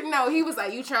 let's get it. No, he was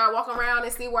like, you trying to walk around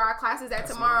and see where our class is at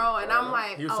tomorrow? And I'm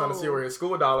like, he was trying to see where his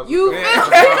school dollars you feel me?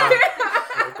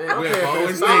 I'm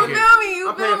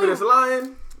paying for this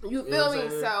lion. You feel me?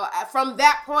 So from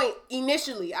that point,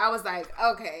 initially, I was like,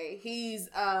 okay, he's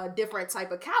a different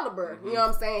type of caliber. You know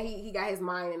what I'm saying? He got his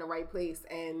mind in the right place.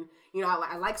 And, you know,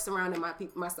 I like surrounding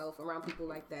myself around people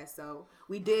like that. So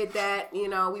we did that. You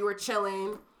know, we were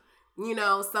chilling. You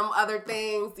know, some other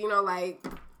things, you know, like,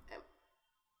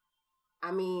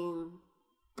 I mean,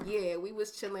 yeah, we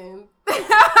was chilling.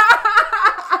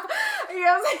 You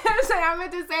know what I'm saying? I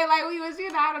meant to say, like, we was, you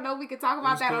know, I don't know, we could talk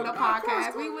about that on the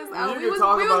podcast. We was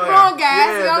grown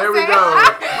gas, you know what I'm saying? No.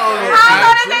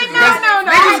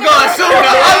 Niggas going to shoot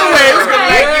the other way. It was going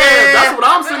to be like, that's what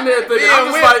I'm sitting there thinking.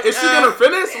 I'm just like, is she going to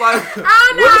finish? Like, I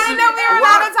don't know. I didn't know we were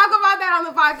allowed to talk about that on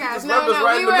the podcast. No, we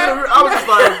were. I was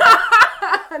just like...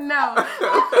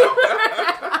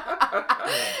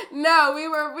 No, we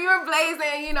were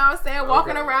blazing, you know what I'm saying,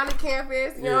 walking around the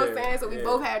campus, you know what I'm saying, so we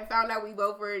both had found out we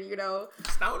both were, you know,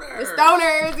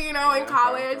 stoners, you know, in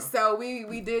college, so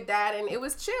we did that, and it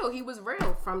was chill. He was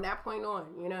real from that point on,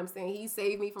 you know what I'm saying. He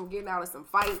saved me from getting out of some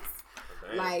fights.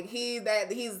 Like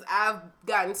I've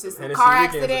gotten to some car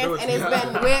accidents, and it's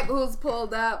been Whip who's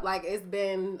pulled up. Like it's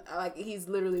been like he's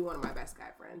literally one of my best guy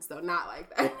friends. So not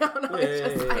like that. No,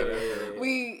 it's just like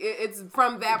it's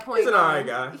from that point. He's an alright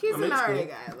guy. He's an alright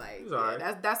guy. Like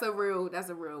that's a real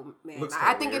man.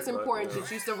 I think it's important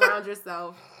that you surround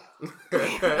yourself.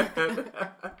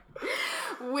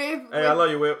 I love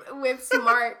you, Whip. With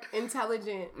smart,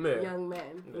 intelligent young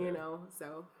men, you know.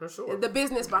 So for sure, the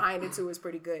business behind it too is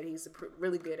pretty good. He's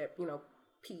really good at PR and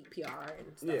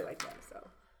stuff like that. So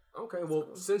okay,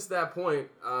 well, since that point,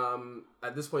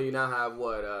 at this point, you now have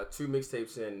 2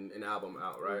 mixtapes and an album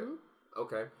out, right? Mm-hmm.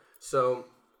 Okay, so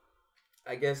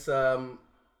I guess how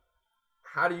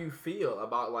do you feel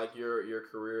about like your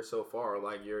career so far,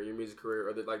 like your music career,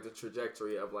 or the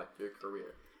trajectory of like your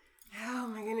career? Oh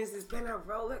my goodness, it's been a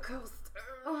roller coaster.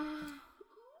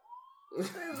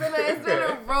 It's been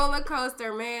a roller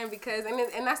coaster, man. Because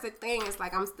and that's the thing. It's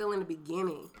like I'm still in the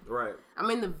beginning. Right. I'm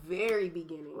in the very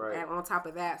beginning. Right. And on top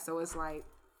of that, so it's like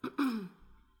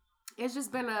it's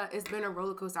just been a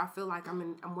roller coaster. I feel like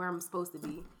I'm where I'm supposed to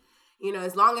be. You know,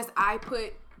 as long as I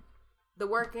put the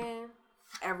work in,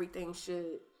 everything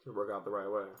should work out the right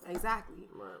way. Exactly.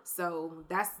 Right. So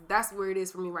that's where it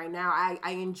is for me right now.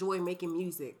 I enjoy making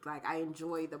music. Like I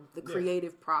enjoy the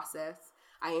creative process.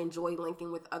 I enjoy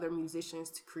linking with other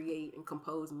musicians to create and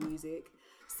compose music.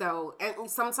 So, and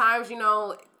sometimes, you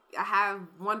know, I have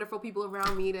wonderful people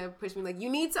around me to push me. Like, you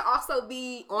need to also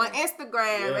be on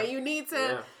Instagram, and you need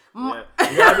to. You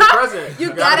gotta be present.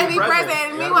 You gotta be present.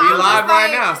 And meanwhile, I'm live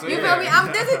right now. So you feel me?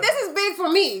 This is big for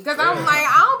me because I'm like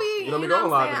I don't be. You don't be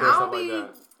going live to do stuff like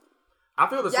that. I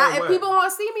feel the same way. If people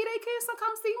want to see me, they can still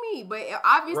come see me. But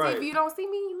obviously, if you don't see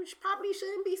me, you probably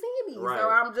shouldn't be seeing me. Right. So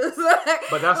I'm just like...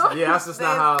 But that's just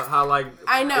not how like...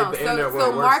 I know.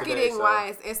 So marketing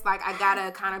wise, it's like I gotta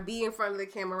kind of be in front of the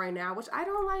camera right now, which I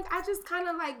don't like. I just kind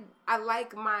of like... I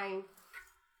like my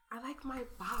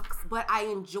box, but I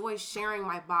enjoy sharing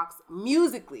my box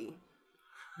musically.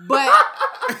 But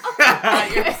why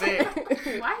you guys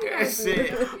say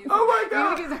that? Oh my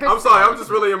god! I'm sorry, I'm just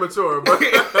really immature. But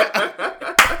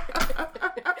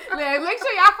man, make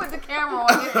sure y'all put the camera on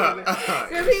this nigga.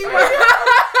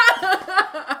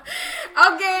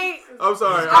 Okay. I'm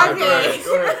sorry. Okay.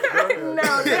 Go ahead.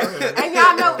 No, and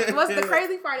y'all know what's the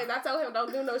crazy part is I told him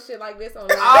don't do no shit like this on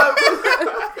live.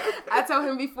 I told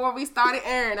him before we started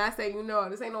airing, I said,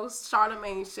 this ain't no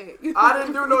Charlemagne shit. I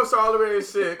didn't do no Charlemagne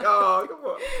shit. Oh, come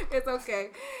on.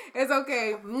 It's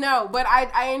okay. No, but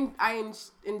I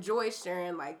enjoy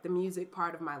sharing like the music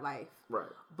part of my life. Right.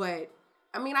 But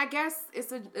I mean, I guess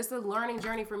it's a learning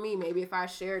journey for me. Maybe if I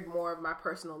shared more of my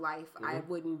personal life, I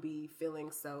wouldn't be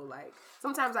feeling so like.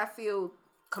 Sometimes I feel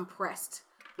compressed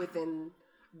within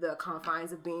the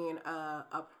confines of being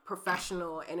a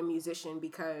professional and a musician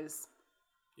because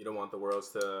you don't want the worlds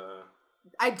to.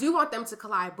 I do want them to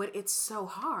collide, but it's so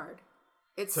hard.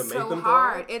 It's to so make them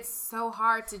hard. collide? It's so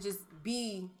hard to just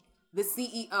be the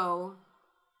CEO,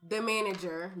 the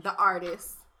manager, the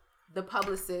artist, the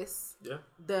publicist,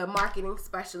 the marketing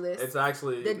specialist. It's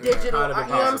actually the digital, kind of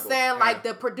you know what I'm saying? Yeah. Like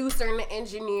the producer and the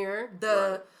engineer,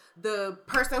 the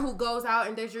person who goes out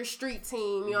and does your street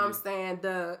team, you know what I'm saying?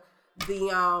 The you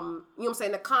know what I'm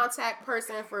saying, the contact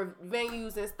person for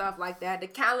venues and stuff like that, the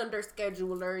calendar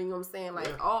scheduler, you know what I'm saying?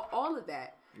 Like all of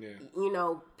that. Yeah.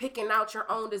 Picking out your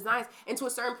own designs. And to a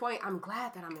certain point, I'm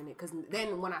glad that I'm in it because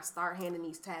then when I start handing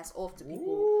these tasks off to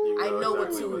people, I know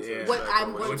what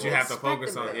you have to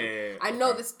focus on. I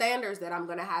know the standards that I'm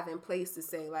going to have in place to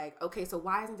say like, okay, so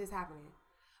why isn't this happening?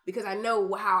 Because I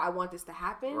know how I want this to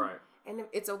happen. Right. And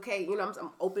it's okay.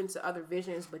 I'm open to other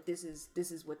visions, but this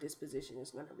is what this position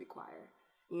is going to require.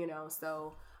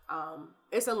 So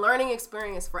it's a learning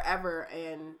experience forever,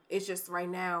 and it's just right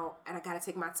now, and I got to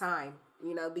take my time.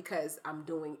 Because I'm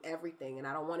doing everything and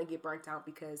I don't want to get burnt out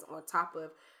because on top of,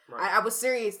 I was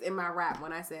serious in my rap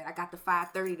when I said I got the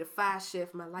 5:30 to 5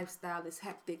 shift. My lifestyle is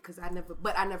hectic because I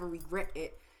never regret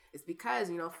it. It's because,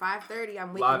 5:30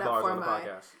 I'm waking up for my,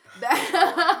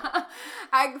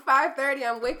 5:30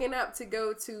 I'm waking up to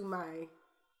go to my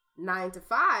 9 to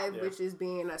 5, which is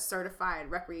being a certified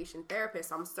recreation therapist.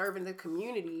 So I'm serving the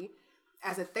community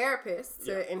as a therapist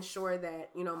to ensure that,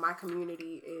 my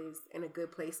community is in a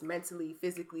good place mentally,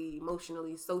 physically,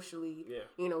 emotionally, socially,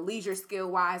 leisure skill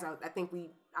wise. I think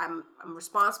I'm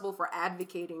responsible for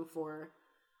advocating for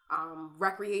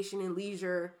recreation and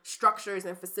leisure structures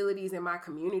and facilities in my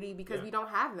community because we don't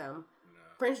have them. No.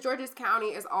 Prince George's County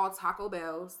is all Taco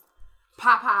Bells,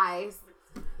 Popeyes,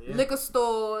 liquor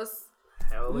stores.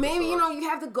 Maybe, you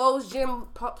have the Gold's Gym,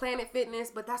 Planet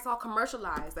Fitness, but that's all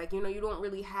commercialized. Like, you don't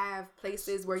really have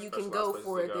places where you can go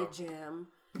for the gym,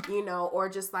 or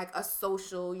just like a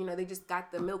social, they just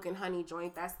got the milk and honey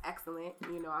joint. That's excellent.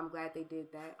 I'm glad they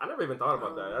did that. I never even thought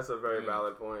about that. That's a very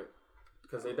valid point.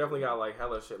 Because they definitely got like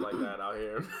hella shit like that out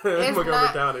here in Montgomery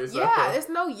County. So. Yeah, it's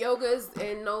no yogas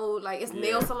and no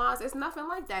nail salons. It's nothing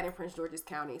like that in Prince George's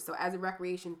County. So as a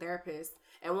recreation therapist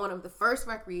and one of the first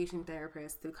recreation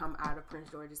therapists to come out of Prince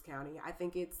George's County, I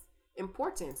think it's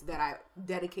important that I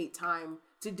dedicate time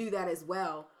to do that as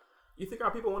well. You think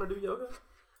our people want to do yoga?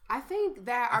 I think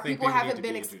that our people haven't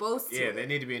been exposed to it. Yeah, they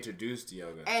need to be introduced to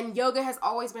yoga. And yoga has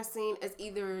always been seen as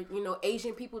either,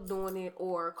 Asian people doing it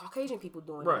or Caucasian people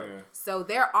doing it. Yeah. So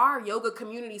there are yoga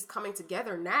communities coming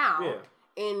together now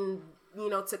in,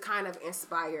 to kind of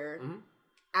inspire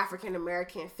African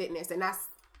American fitness. And that's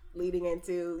leading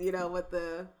into,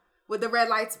 what the red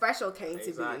light special came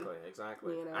to be.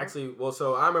 Exactly. Actually,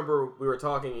 so I remember we were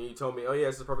talking and you told me, oh yeah,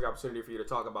 this is a perfect opportunity for you to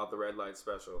talk about the red light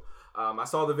special. I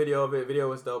saw the video of it. Video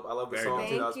was dope. I love the song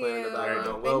too that was playing in the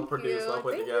background. Well produced, well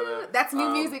put together. That's new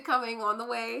music coming on the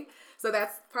way. So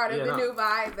that's part of the new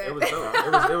vibe. It was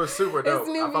dope. It was super dope.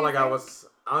 I felt like I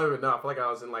don't even know. I felt like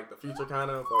I was in like the future kind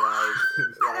of.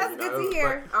 But that's good to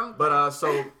hear.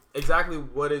 So exactly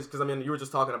what is, because I mean, you were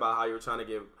just talking about how you were trying to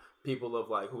give people of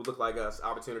like who look like us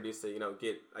opportunities to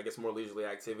get, I guess, more leisurely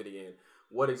activity in.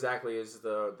 What exactly is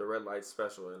the red light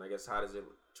special, and I guess how does it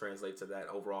translate to that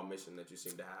overall mission that you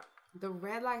seem to have? The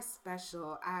red light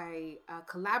special, I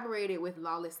collaborated with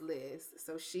Lawless Liz.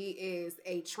 So she is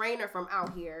a trainer from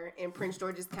out here in Prince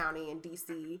George's County in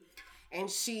DC, and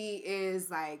she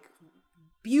is like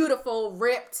beautiful,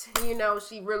 ripped.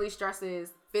 She really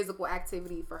stresses physical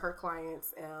activity for her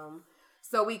clients.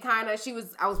 So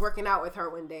I was working out with her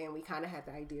one day and we kind of had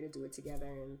the idea to do it together.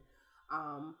 And,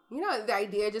 the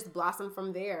idea just blossomed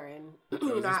from there. And, so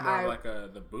is this more like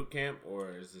the boot camp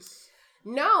or is this?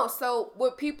 No, so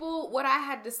what I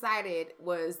had decided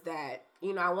was that,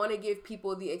 you know, I want to give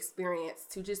people the experience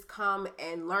to just come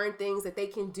and learn things that they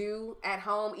can do at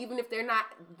home, even if they're not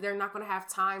going to have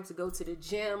time to go to the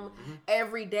gym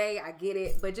every day. I get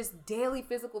it, but just daily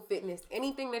physical fitness,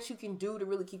 anything that you can do to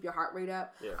really keep your heart rate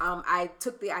up. Yeah. I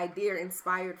took the idea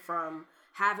inspired from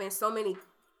having so many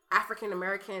African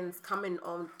Americans coming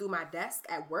on through my desk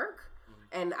at work,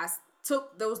 and I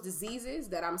took those diseases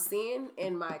that I'm seeing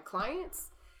in my clients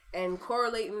and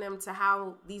correlating them to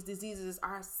how these diseases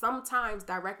are sometimes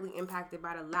directly impacted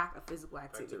by the lack of physical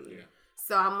activity. Yeah.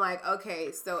 So I'm like,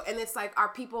 okay, and it's like our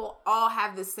people all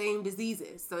have the same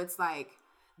diseases. So it's like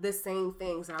the same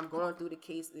things, and I'm going through the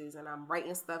cases and I'm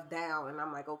writing stuff down, and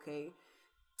I'm like, okay,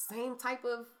 same type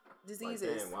of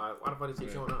diseases. Like, damn, why the fuck is he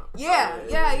showing up? Yeah.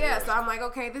 So I'm like,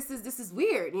 okay, this is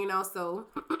weird, you know. So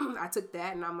I took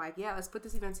that and I'm like, yeah, let's put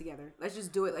this event together. Let's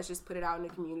just do it. Let's just put it out in the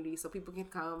community so people can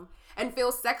come and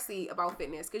feel sexy about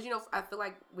fitness. Because, you know, I feel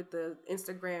like with the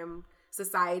Instagram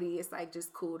society, it's like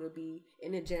just cool to be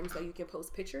in the gym so you can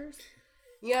post pictures.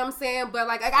 You know what I'm saying? But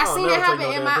like I seen it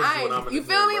happen in my eyes. You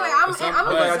feel me? Like I'm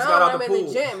in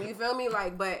the gym. You feel me?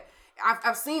 Like, but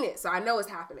I've seen it, so I know it's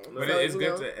happening. But so, it's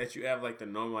good that you have like the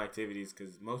normal activities,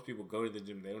 because most people go to the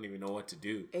gym, they don't even know what to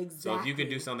do. Exactly. So if you can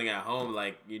do something at home,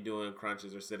 like you're doing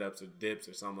crunches or sit-ups or dips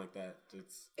or something like that,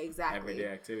 it's everyday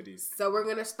activities. So we're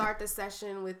gonna start the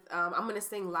session with I'm gonna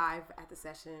sing live at the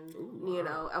session. Ooh, you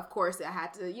know, of course, I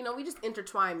had to. You know, we just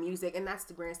intertwine music, and that's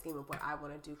the grand scheme of what I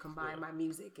want to do: combine my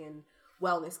music and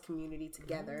wellness community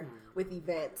together with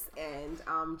events and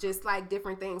just like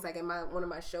different things. Like in one of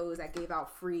my shows, I gave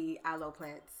out free aloe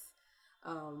plants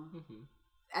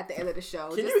at the end of the show.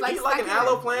 Can just you eat like an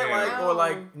aloe plant, or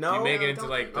like no? You make it into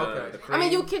like the cream? I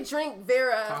mean, you can drink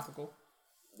Vera. Topical.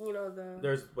 You know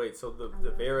so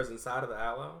the Vera's inside of the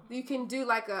aloe. You can do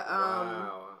like a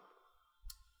wow.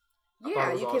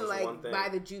 Yeah, you can like buy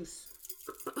the juice.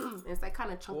 It's like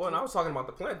kind of chunky. Well, and I was talking about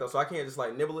the plant though, so I can't just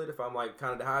like nibble it if I'm like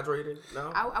kind of dehydrated.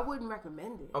 No, I wouldn't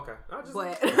recommend it. Okay,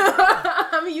 but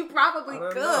I mean, you probably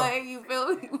could. Know. You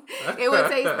feel me? It would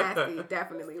taste nasty.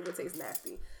 Definitely, it would taste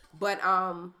nasty. But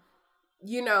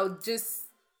you know, just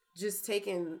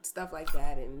taking stuff like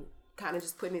that and kind of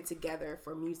just putting it together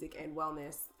for music and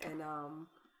wellness, and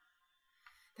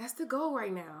that's the goal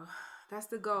right now. That's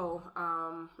the goal.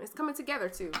 It's coming together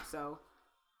too, so.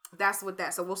 That's what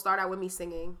that. So we'll start out with me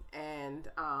singing, and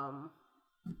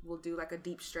we'll do like a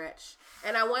deep stretch.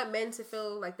 And I want men to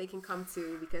feel like they can come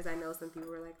too, because I know some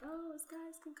people are like, "Oh,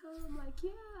 guys can come." I'm like,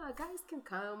 yeah, guys can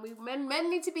come. Men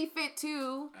need to be fit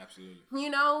too. Absolutely. You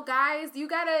know, guys, you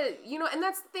gotta, you know, and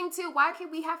that's the thing too. Why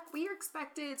can't we're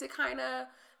expected to kind of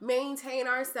maintain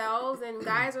ourselves, and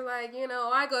guys are like, you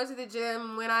know, I go to the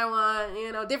gym when I want,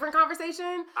 you know, different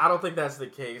conversation. I don't think that's the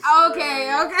case.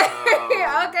 Okay,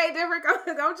 okay, different.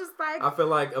 I'm just like, I feel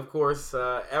like, of course,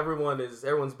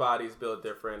 everyone's body's built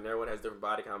different. Everyone has different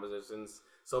body compositions.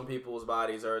 Some people's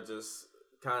bodies are just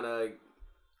kind of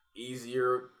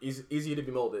easier to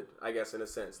be molded, I guess, in a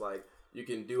sense. Like you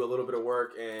can do a little bit of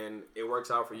work and it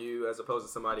works out for you, as opposed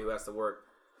to somebody who has to work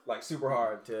like super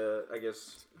hard to, I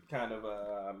guess, kind of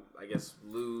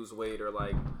lose weight or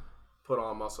like put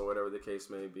on muscle, whatever the case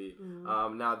may be.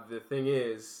 Now the thing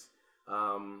is,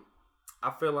 I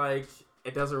feel like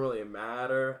it doesn't really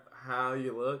matter how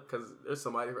you look, because there's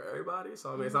somebody for everybody.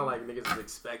 So I mean, it's not like niggas is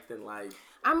expecting like.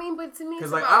 I mean, but to me,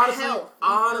 it's like about health.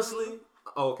 Honestly,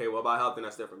 okay, well about health, then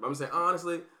that's different. But I'm saying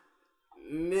honestly,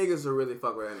 niggas will really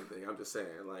fuck with anything. I'm just saying,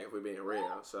 like, if we're being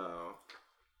real, so.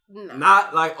 No.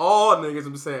 Not like all niggas,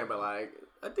 I'm saying, but like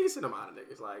a decent amount of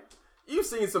niggas. Like, you've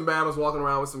seen some Bammers walking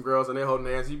around with some girls and they holding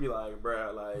hands, you be like,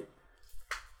 bruh, like.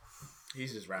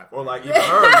 He's just rapping. Or like, even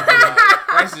her.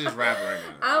 Bryce is just rapping right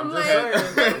now. I'm like,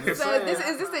 so is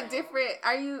this a different,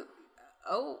 are you,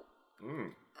 I don't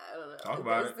know. Talk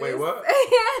about it. Wait, what?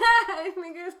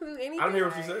 Niggas do anything. I don't hear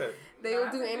what you said. They will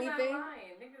do anything.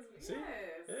 See?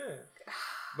 Yeah.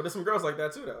 But there's some girls like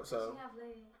that too, though, so.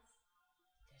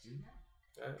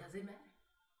 Does it matter?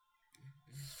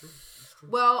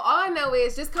 Well, all I know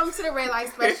is just come to the red light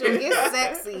special, get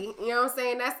sexy. You know what I'm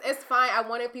saying? It's fine. I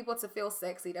wanted people to feel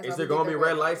sexy. That's is there going to be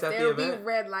red lights at the event? There will be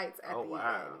red lights at the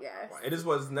event. Yes. Wow. It is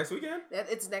what's next weekend?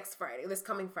 It's next Friday. This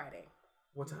coming Friday.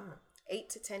 What time? 8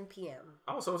 to 10 p.m.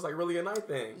 Oh, so it's like really a night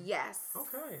thing. Yes.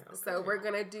 Okay. So we're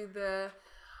gonna do the.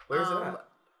 Where's it at?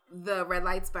 The red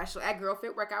light special at Girl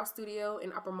Fit Workout Studio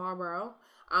in Upper Marlboro.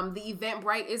 The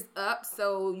Eventbrite is up,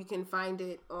 so you can find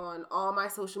it on all my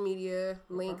social media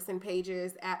links and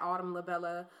pages at Autumn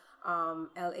Labella,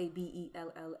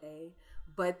 Labella.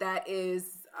 But that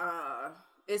is,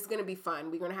 it's gonna be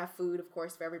fun. We're gonna have food, of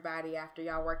course, for everybody after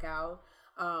y'all work out.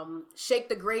 Shake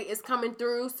the Great is coming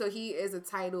through, so he is a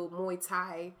titled Muay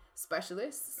Thai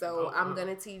specialist. So I'm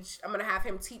gonna have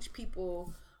him teach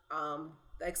people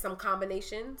like some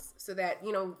combinations, so that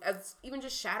as even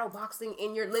just shadow boxing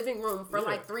in your living room for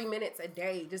like 3 minutes a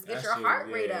day, just get your heart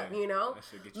rate up.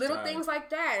 Little things like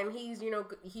that. And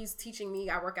he's teaching me.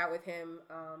 I work out with him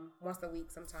once a week.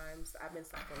 Sometimes I've been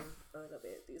slacking a little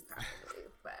bit these past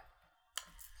days, but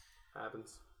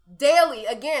happens. Daily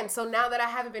again. So now that I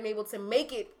haven't been able to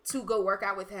make it to go work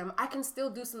out with him, I can still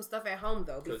do some stuff at home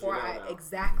though because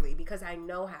I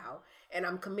know how, and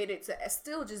I'm committed to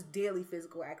still just daily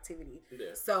physical activity.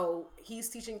 Yeah. So he's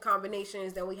teaching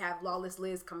combinations. Then we have Lawless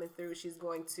Liz coming through. She's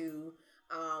going to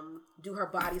do her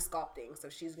body sculpting. So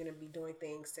she's going to be doing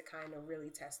things to kind of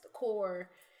really test the core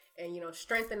and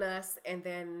strengthen us. And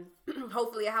then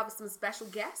hopefully I have some special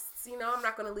guests. I'm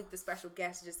not going to leak the special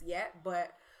guests just yet,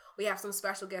 but we have some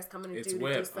special guests coming to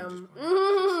do some.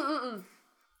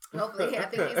 Hopefully, I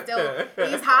think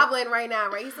he's hobbling right now,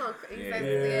 right? He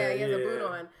has a boot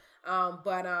on.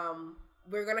 But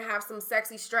we're gonna have some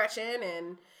sexy stretching,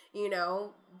 and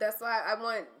that's why I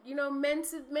want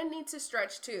men need to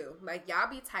stretch too. Like y'all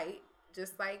be tight,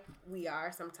 just like we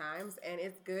are sometimes, and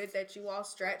it's good that you all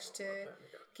stretch to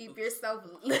keep yourself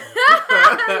loose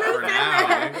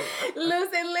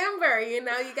and limber. You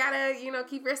gotta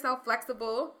keep yourself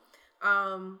flexible.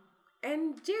 And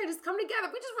just come together.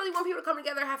 We just really want people to come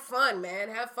together, have fun, man.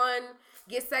 Have fun,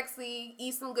 get sexy,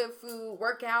 eat some good food,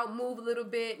 work out, move a little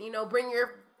bit, bring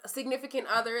your significant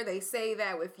other. They say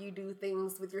that if you do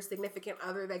things with your significant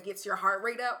other that gets your heart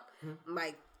rate up,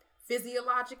 like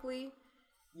physiologically,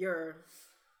 your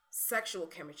sexual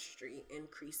chemistry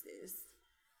increases.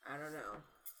 I don't know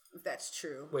if that's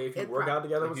true. Wait, if you work out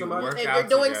together with somebody? If you're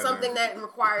doing something that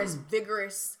requires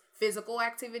vigorous physical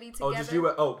activity together. Oh, just you.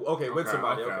 Okay, with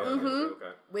somebody. Okay.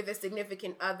 With a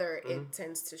significant other, it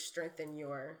tends to strengthen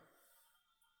your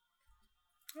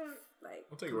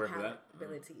I'll take your word for that.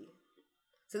 Ability.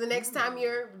 So the next time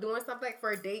you're doing something like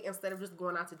for a date, instead of just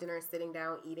going out to dinner and sitting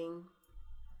down eating,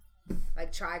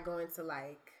 try going to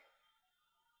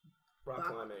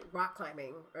rock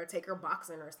climbing, or take her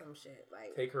boxing or some shit.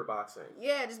 Take her boxing.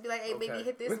 Yeah, just be like, hey, baby,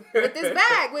 hit this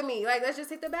bag with me. Let's just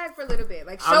hit the bag for a little bit.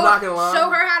 Show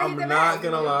her how to hit the bag. I'm not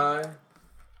gonna lie.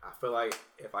 I feel like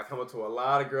if I come up to a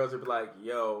lot of girls, they'd be like,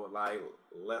 yo,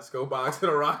 let's go boxing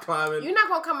or rock climbing. You're not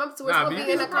gonna come up to it. It's gonna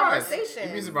be in a conversation.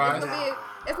 You'd be surprised.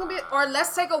 It's gonna be, or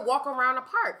let's take a walk around a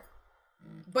park.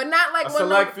 But not like one of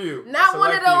those, not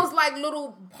one of those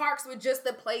little parks with just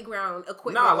the playground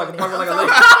equipment. Nah, like a park with a lake.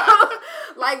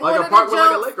 like a park with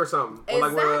a lake or something.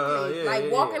 Exactly. Or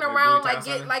walking around,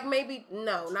 maybe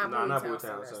not Blue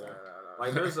Town Center.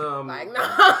 There's no.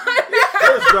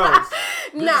 there's drones.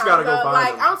 You just gotta go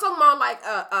find them. I'm talking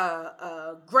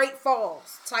about Great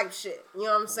Falls type shit. You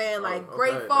know what I'm saying?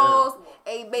 Great Falls.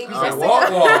 Hey baby, let's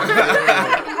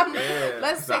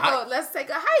take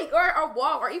a hike or a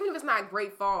walk, or even if it's not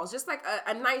Great Falls, just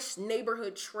a nice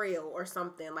neighborhood trail or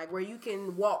something where you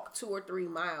can walk 2 or 3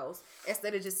 miles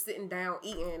instead of just sitting down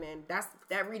eating. And that's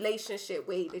that relationship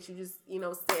weight that you just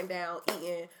sitting down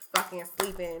eating, fucking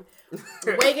sleeping,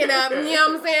 waking up. You know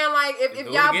what I'm saying? If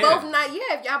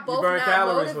y'all both not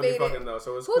motivated. Fucking, though,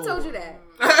 so it's Who cool. told you that?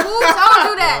 Who told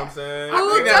you that? You know what I'm saying? I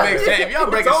think that makes sense. If y'all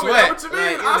break a sweat, what you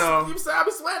mean? You say I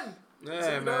be sweating.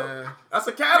 Yeah, man. That's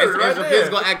a calorie right there.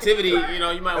 Physical activity, you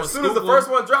might want to as soon as the first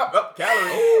one drop,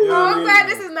 calorie. I'm glad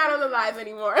this is not on the live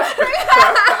anymore.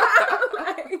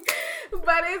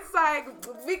 But it's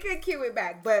we could cue it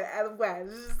back. But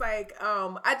it's just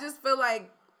I just feel like,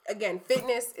 again,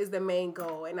 fitness is the main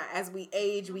goal. And as we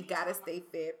age, we got to stay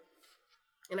fit.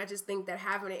 And I just think that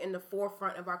having it in the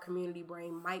forefront of our community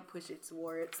brain might push it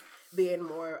towards being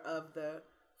more of the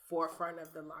forefront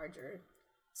of the larger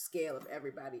scale of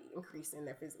everybody increasing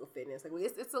their physical fitness.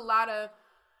 It's a lot of,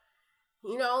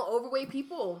 overweight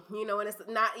people, and it's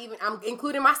not even, I'm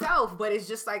including myself, but it's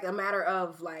just a matter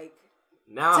of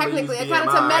now technically, it kind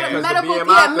of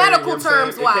medical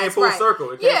terms wise, it came full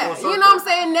circle. Yeah, you know what I'm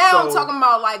saying? Now I'm talking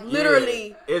about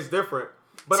literally. Yeah, it's different.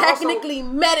 But technically,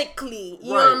 also, medically, you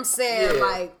know what I'm saying?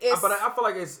 Yeah. But I feel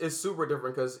like it's super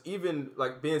different because even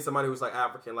being somebody who's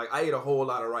African, I eat a whole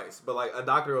lot of rice, but a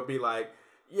doctor will be like,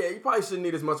 yeah, you probably shouldn't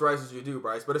eat as much rice as you do,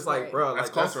 Bryce. But it's bro, that's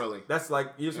culturally. That's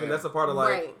that's a part of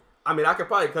I mean, I could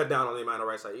probably cut down on the amount of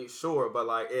rice I eat, sure, but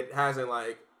it hasn't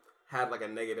had a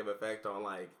negative effect on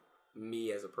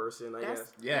me as a person, I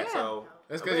guess. Yeah. So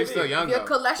that's because you're still young. Your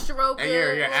cholesterol and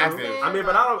you're active. I mean,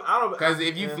 but I don't because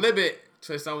if you flip it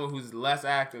to someone who's less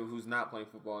active, who's not playing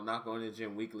football, not going to the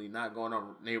gym weekly, not going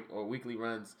on weekly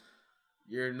runs,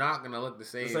 you're not gonna look the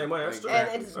same. The same way. That's true.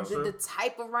 And it's the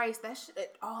type of rice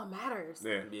it all matters.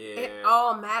 Yeah. It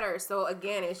all matters. So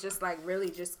again, it's just like really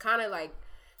just kind of like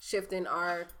shifting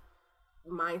our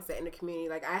mindset in the community.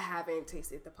 Like I haven't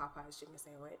tasted the Popeyes chicken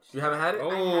sandwich. You haven't had it? I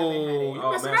haven't had it.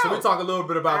 Oh man! So we talk a little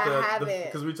bit about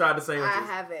because we tried the sandwiches. I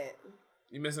haven't.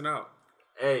 You missing out.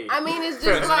 Hey. I mean, it's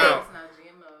just like.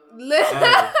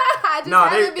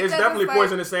 It's definitely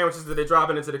poisonous sandwiches that they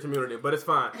dropping into the community, but it's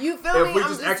fine. You feel me? If we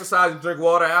just exercise and drink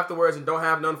water afterwards and don't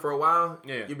have none for a while,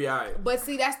 you'll be alright. But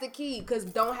see, that's the key, because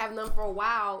don't have none for a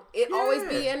while. It always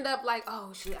end up like,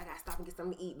 oh shit, I gotta stop and get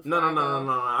something to eat. No.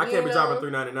 I can't be dropping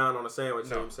 $3.99 on a sandwich.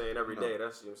 You know what I'm saying every day.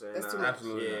 That's what I'm saying. That's too much.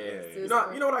 Absolutely.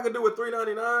 Yeah. You know what I can do with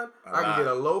 $3.99? I can get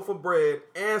a loaf of bread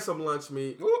and some lunch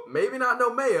meat. Maybe not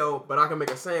no mayo, but I can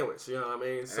make a sandwich. You know what I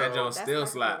mean? So that joint still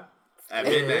slap. At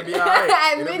midnight. No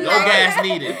gas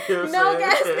needed. No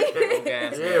gas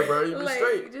needed. Yeah, bro. You be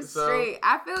straight. Just straight.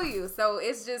 I feel you. So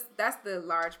it's just, that's the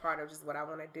large part of just what I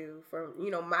want to do for,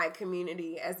 my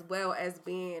community, as well as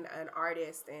being an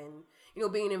artist and,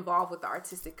 being involved with the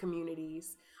artistic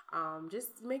communities.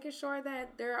 Just making sure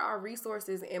that there are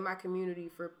resources in my community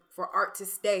for art to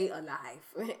stay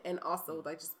alive. And also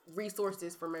like just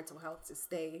resources for mental health to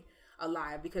stay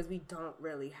alive, because we don't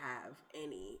really have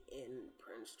any in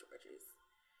Prince George's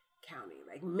County.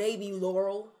 Like maybe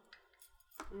Laurel,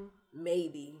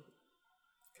 maybe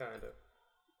kind of,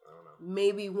 I don't know,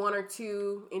 maybe one or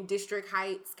two in District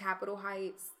Heights, Capitol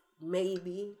Heights,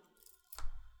 maybe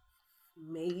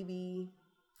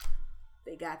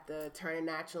they got the Turner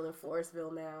Natural in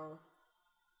Forestville now.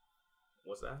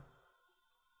 What's that?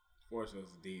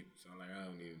 Forestville's deep, so like I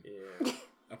don't even. Yeah.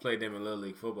 I played them in Little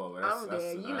League football, but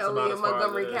that's we in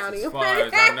Montgomery County. As far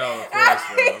as I know,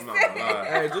 I'm not gonna lie.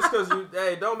 Hey, just because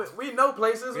we know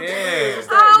places. Yeah.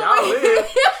 Y'all live.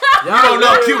 Y'all don't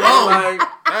know cute home. Like,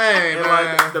 hey,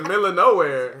 man. Like the middle of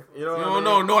nowhere. You know what I mean? You don't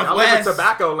know Northwest. Y'all live in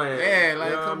Tobacco Land. Yeah,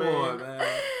 like, come on, man.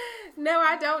 No,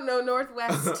 I don't know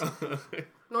Northwest.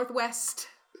 Northwest.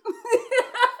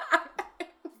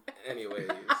 Anyways.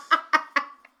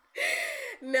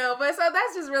 No, but so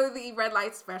that's just really the Red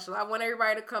Light special. I want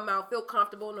everybody to come out, feel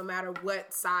comfortable no matter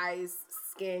what size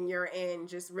skin you're in.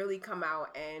 Just really come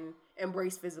out and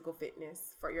embrace physical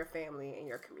fitness for your family and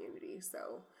your community.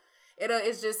 So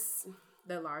it's just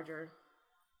the larger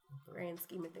grand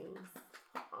scheme of things.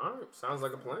 All right. Sounds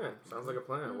like a plan.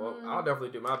 Well, I'll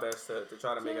definitely do my best to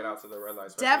try to make it out to the Red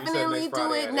Light special. Definitely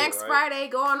do it next Friday.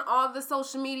 Go on all the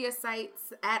social media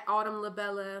sites at Autumn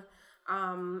Labella,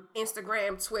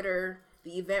 Instagram, Twitter.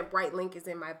 The Eventbrite link is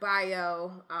in my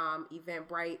bio.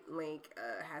 Eventbrite link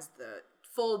has the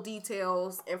full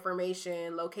details,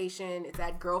 information, location. It's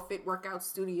at Girl Fit Workout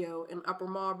Studio in Upper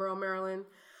Marlboro, Maryland.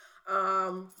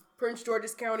 Prince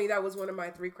George's County, that was one of my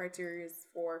 3 criteria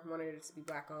for wanted it to be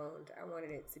Black owned. I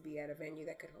wanted it to be at a venue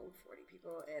that could hold 40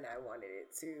 people, and I wanted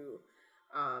it to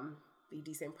be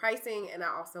decent pricing, and I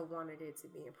also wanted it to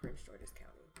be in Prince George's County.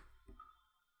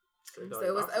 So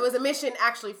it was a mission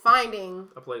actually finding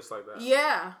a place like that.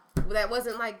 Yeah. That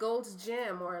wasn't like Gold's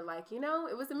Gym or like, it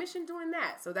was a mission doing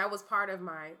that. So that was part of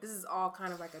this is all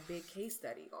kind of like a big case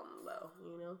study on the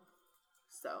low,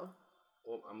 So.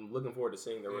 Well, I'm looking forward to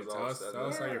seeing the results. Tell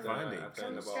us how you're finding. At the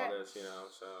end of all this,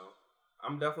 so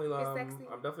I'm definitely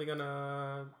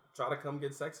gonna try to come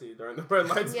get sexy during the Red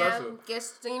Light special.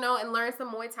 And learn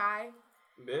some Muay Thai.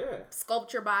 Yeah.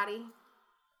 Sculpt your body.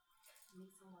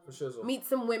 For sure. Meet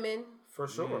some women. For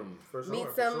sure.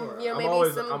 Meet some,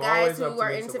 maybe some guys who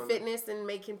are into fitness and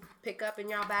can pick up in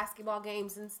y'all basketball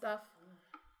games and stuff.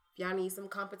 If y'all need some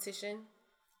competition.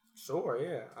 Sure,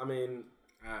 yeah. I mean,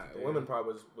 the women part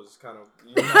was kind of.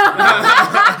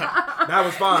 That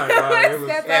was fine. Right?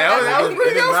 That was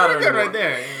pretty good right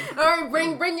there. All right,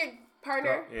 bring your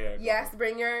partner. Yes,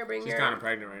 bring your. She's kind of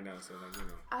pregnant right now, so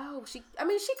Oh, she could do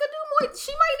more.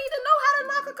 She might need to know how to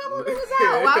knock a couple of niggas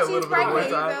out while she's pregnant.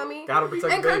 You feel me? Gotta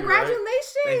protect and the baby,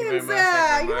 congratulations, right? Thank you very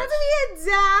much. You want to be a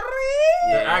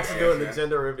daddy? They're actually doing the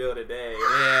gender reveal today.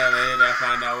 Yeah, man. I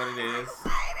find out what it is.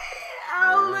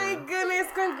 Oh my goodness!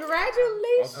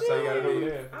 Congratulations. That's how you gotta be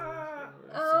there.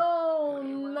 Oh,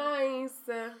 nice.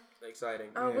 Exciting.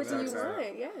 Oh, what do you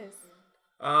want? Yes.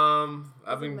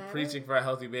 I've been preaching for a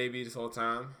healthy baby this whole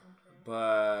time,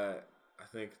 but I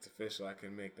think it's official. I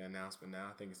can make the announcement now.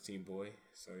 I think it's Team Boy,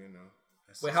 so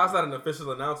Wait, how's that an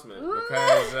official announcement?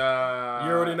 Because you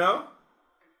already know.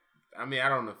 I mean, I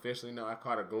don't officially know. I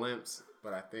caught a glimpse,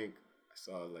 but I think I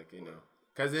saw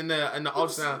because in the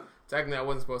ultrasound, technically I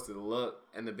wasn't supposed to look,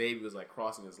 and the baby was like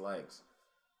crossing his legs,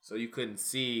 so you couldn't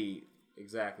see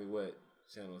exactly what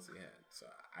channels he had. So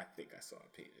I think I saw a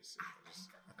penis.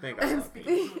 I think I saw a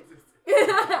penis.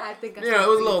 I think I saw it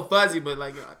was a little fuzzy, but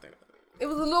like, I think. It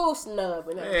was a little snub.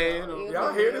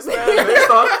 Y'all hear this, man?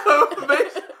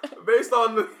 Based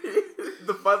on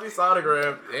the fuzzy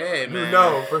sonogram. Yeah, man. You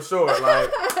know, for sure.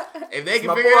 Like, if they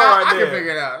can figure it out, I can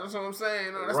figure it out. That's what I'm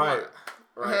saying. No, that's right.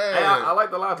 Hey. Hey, I like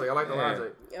the logic.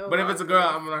 But if it's a girl,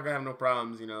 I'm not going to have no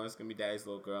problems. You know, it's going to be daddy's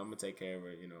little girl. I'm going to take care of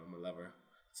her. You know, I'm going to love her.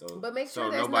 So, but make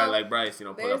sure nobody like Bryce, you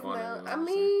know, put up on her. You know I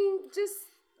mean, just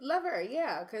love her,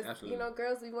 yeah. Because, you know,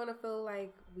 girls, we want to feel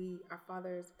like our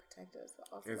fathers protect us. But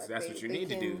also, like, that's what you need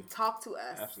to do. Talk to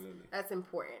us. Absolutely. That's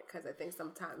important because I think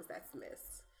sometimes that's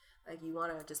missed. Like, you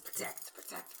want to just protect.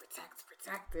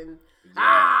 And,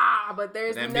 but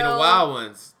there's be the wild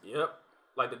ones. Yep.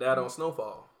 Like the dad on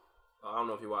Snowfall. I don't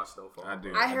know if you watch Snowfall. I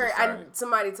do. I heard.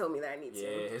 Somebody told me that I need to.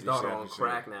 Yeah, his daughter on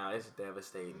crack now. It's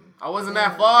devastating. I wasn't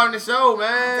that far in the show,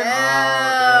 man.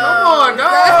 Damn. Come on,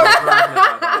 dog.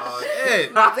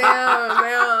 Damn.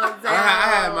 I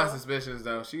had my suspicions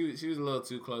though. She was a little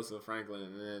too close to Franklin,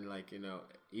 and then like, you know,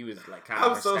 he was like kind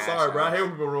of. I'm so sorry, bro. I hate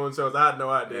when people ruin shows. I had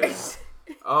no idea.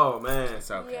 Oh man,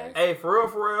 it's okay. Yeah. Hey, for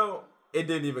real. It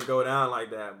didn't even go down like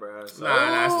that, bro. So,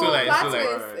 nah, it's too late.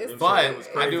 But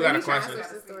I do got a question.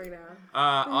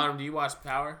 Autumn, do you watch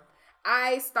Power?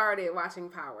 I started watching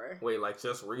Power. Wait, like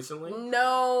just recently?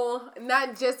 No,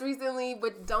 not just recently,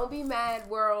 but don't be mad,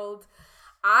 world.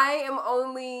 I am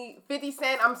only 50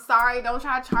 Cent. I'm sorry. Don't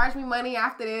try to charge me money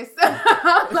after this.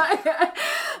 like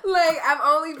I've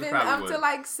only been up to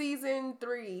like season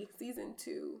 2.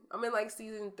 I'm in like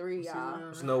season 3, y'all.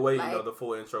 There's no way you know the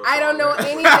full intro. I don't know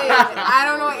anything. I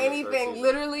don't know anything.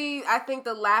 Literally, I think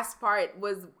the last part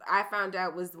I found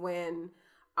out was when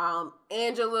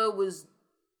Angela was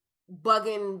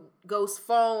bugging Ghost's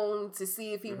phone to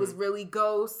see if he was really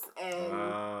Ghost, and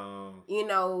you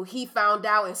know, he found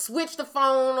out and switched the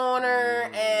phone on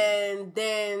her, and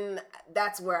then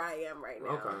that's where I am right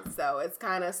now. Okay. So it's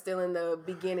kind of still in the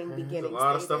beginning. There's a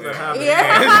lot of stuff that happened. Yeah.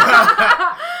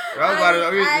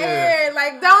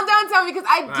 Like don't tell me, because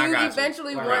I do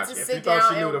eventually want to sit down and watch. If you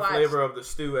thought you knew the flavor of the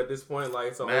stew at this point,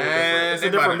 like it's a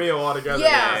different meal altogether.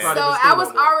 Yeah, so I was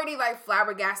already like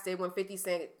flabbergasted when 50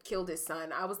 Cent killed his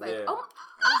son. I was like, oh my God.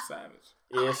 Savage.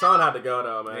 Yeah, Sean had to go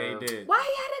though, man. Yeah, he did. Why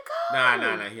he had to go?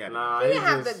 Nah, he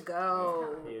had to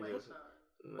go. He didn't have to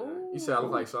go. You said I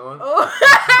look like Sean?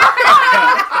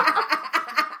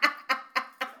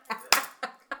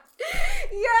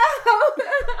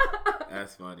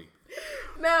 That's funny.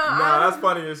 No, that's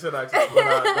funny as shit actually. But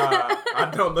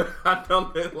I don't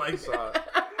look like Sean.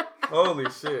 Holy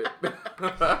shit.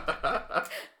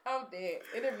 I'm dead.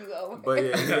 Interview over. But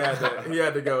yeah, he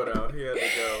had to go though. He had to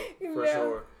go for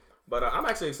sure. But I'm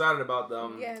actually excited about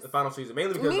the final season,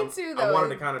 mainly because I wanted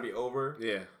to kind of be over.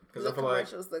 Yeah, because I feel like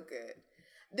commercials look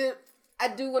good. I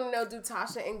do want to know, do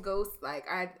Tasha and Ghost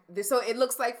so it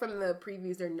looks like from the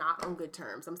previews they're not on good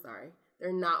terms. I'm sorry,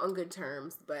 they're not on good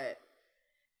terms, but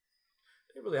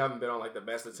they really haven't been on like the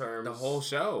best of terms. The whole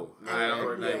show.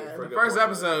 For the first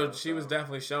episode, she was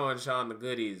definitely showing Sean the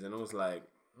goodies, and it was like,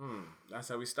 that's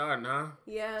how we starting, huh?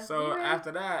 Yeah. So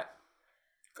after that,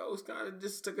 Ghost kind of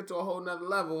just took it to a whole nother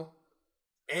level.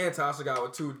 And Tasha got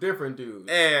with 2 different dudes.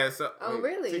 Yeah. So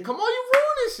really? See, come on, you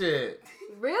ruined this shit.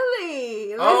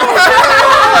 Really? Oh,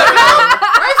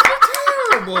 that's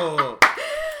terrible.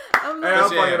 I'm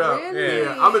fucking it up. Really?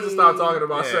 Yeah, I'm gonna just start talking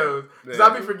about shows because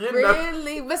I be forgetting.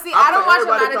 Really? But see, I don't watch a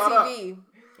lot of TV.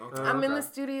 I'm in the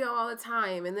studio all the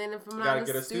time, and then if I'm not in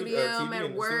the studio, I'm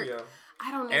at work.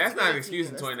 I don't. And that's not an excuse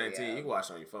in 2019. You can watch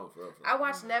on your phone for real. I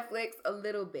watch Netflix a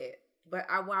little bit, but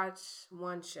I watch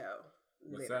one show.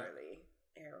 What's literally,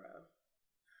 that? Arrow.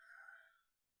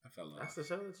 I fell off. That's the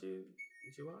show that you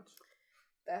watch?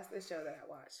 That's the show that I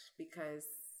watch because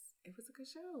it was a good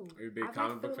show. Are you a big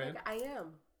comic book fan? I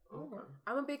am. Okay.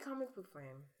 I'm a big comic book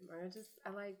fan. I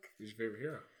like. Who's your favorite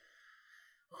hero?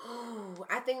 Oh,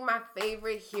 I think my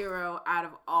favorite hero out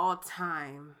of all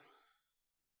time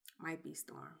might be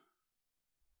Storm.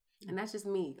 And that's just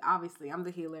me. Obviously, I'm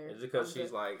the healer. Is it because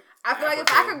she's like? I feel like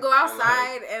if I could go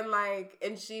outside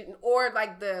and she, or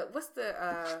like the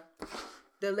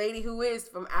lady who is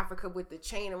from Africa with the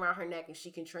chain around her neck and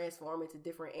she can transform into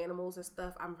different animals and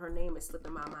stuff. Her name is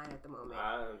slipping my mind at the moment.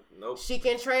 Nope. She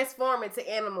can transform into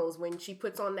animals. When she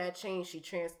puts on that chain, she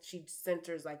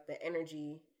centers like the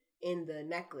energy in the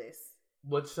necklace.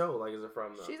 What show? Like, is it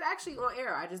from? She's actually on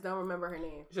Arrow. I just don't remember her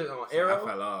name. She's on Arrow. I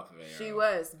fell off of Arrow. She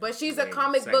was, but she's a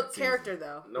comic book character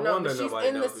though. No wonder nobody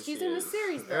knows who she's in the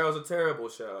series. Though. Arrow's a terrible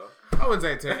show. I wouldn't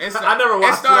say terrible. I never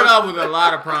watched. It started off with a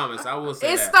lot of promise. I will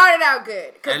say it started out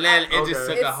good, and then it just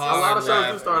took a hard. A lot of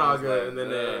shows do start out good, and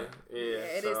then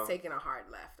It is taking a hard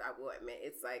left. I will admit.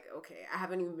 It's like, okay, I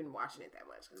haven't even been watching it that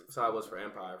much. That's how it was for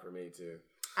Empire for me too.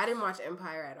 I didn't watch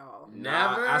Empire at all.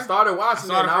 Never. I started watching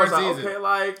it and I was like, okay,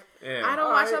 like I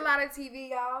don't watch a lot of TV,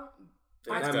 y'all.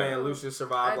 And that man Lucius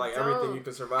survived everything you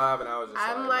could survive, and I was just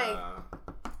nah,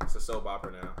 it's a soap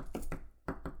opera now.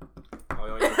 Oh,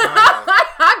 you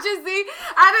I just see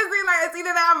like it's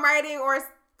either that I'm writing or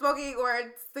smoking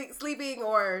or sleeping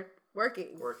or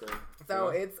working. So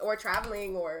it's or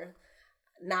traveling or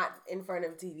not in front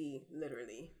of TV,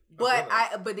 literally. But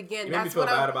but again, you that's what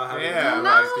I'm. About having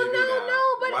No.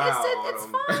 But wow, it's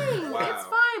fine. Wow. It's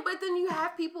fine. But then you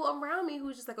have people around me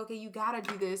who's just like, okay, you gotta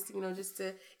do this, just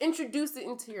to introduce it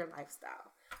into your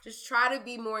lifestyle. Just try to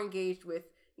be more engaged with,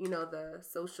 the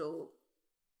social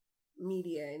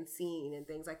media and scene and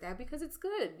things like that because it's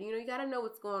good. You gotta know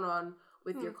what's going on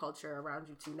with your culture around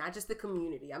you too, not just the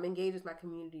community. I'm engaged with my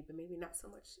community, but maybe not so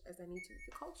much as I need to with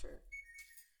the culture.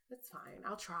 That's fine.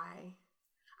 I'll try.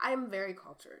 I am very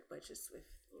cultured, but just with,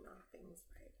 things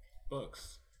like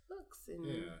books and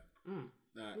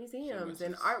museums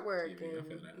and artwork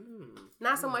and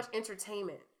not so much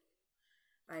entertainment.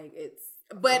 Like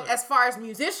but as far as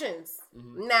musicians,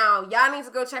 now y'all need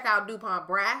to go check out DuPont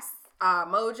Brass,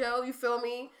 Mojo, you feel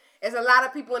me? There's a lot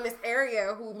of people in this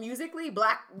area who musically,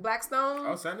 Blackstone.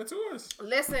 Oh, send it to us.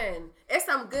 Listen, it's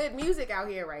some good music out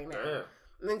here right now.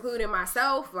 Including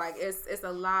myself. Like it's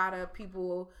a lot of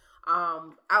people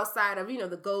outside of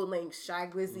the Gold Links, Shy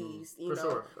Glizzies, for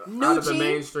sure. Nucci. Out of the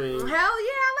mainstream. Hell yeah,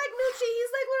 I like Nucci.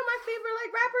 He's like one of my favorite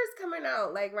rappers coming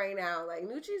out right now. Like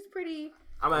Nucci's pretty.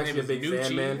 I'm actually a big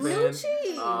Sandman fan.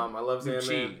 Nucci. I love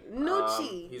Sandman.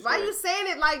 Nucci. Why you saying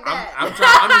it like that? I'm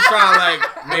just trying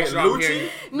to make sure I'm hearing.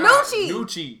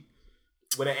 Nucci.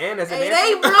 With an N as an N.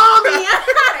 They blow me.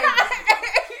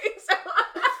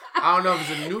 I don't know if it's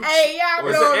a Nucci. Hey, y'all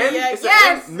know me.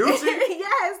 Yes. Nucci?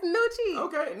 Yes, Nucci.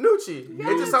 Okay, Nucci. Yes.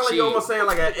 It just sounds like you're almost saying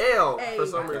like an L for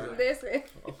some reason. Listen.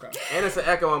 Okay. And it's an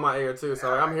echo in my ear too,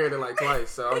 so I'm hearing it like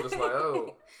twice. So I'm just like,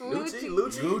 oh. Nucci?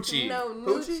 No,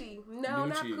 Nucci. No,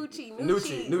 not Gucci.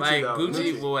 Nucci. Like though.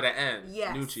 Gucci with an N.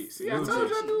 Yes. Nucci. See, Nucci. I told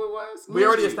you I knew it was. We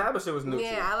already established it was Nucci.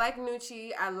 Yeah, I like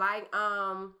Nucci. I like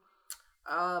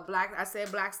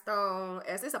Blackstone.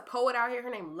 There's a poet out here,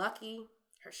 her name Lucky.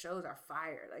 Her shows are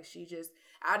fire. Like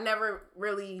I never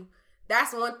really.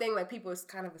 That's one thing. Like people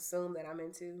kind of assume that I'm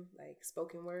into like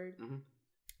spoken word. Mm-hmm.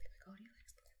 Like, oh, do you like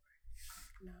spoken word?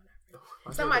 No, not really.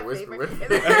 It's not my favorite.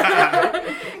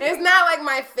 It's not like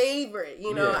my favorite.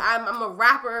 Yeah. I'm a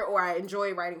rapper, or I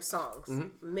enjoy writing songs,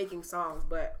 making songs,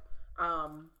 but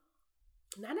not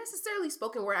necessarily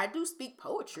spoken word. I do speak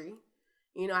poetry.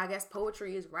 I guess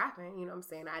poetry is rapping. You know what I'm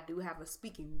saying? I do have a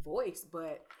speaking voice,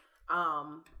 but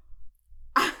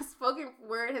spoken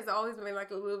word has always been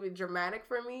like a little bit dramatic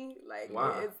for me. Like,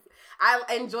 I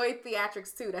enjoy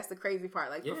theatrics too. That's the crazy part.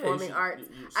 Like performing arts,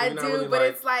 I do, really but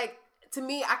it's like to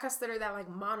me, I consider that like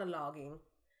monologuing,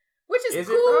 which is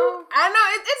cool. I know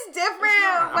it's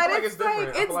different, but it's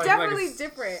like it's definitely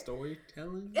different.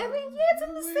 Storytelling. I mean, it's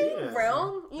in the same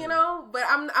realm, But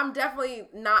I'm definitely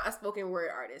not a spoken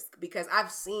word artist because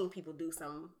I've seen people do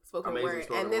some spoken word,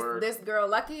 and this girl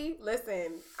Lucky,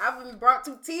 listen, I've been brought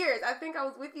to tears. I think I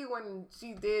was with you when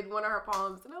she did one of her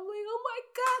poems, and I'm like, oh my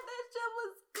god, that shit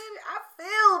was good. I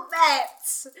feel that.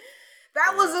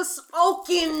 That was a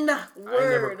spoken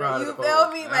word. You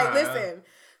feel me? Like, listen.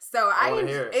 So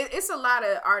it's a lot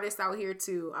of artists out here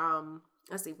too.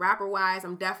 Let's see, rapper wise,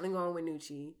 I'm definitely going with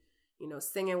Nucci.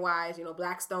 Singing wise,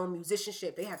 Blackstone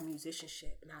musicianship. They have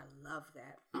musicianship, and I love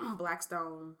that.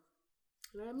 Blackstone.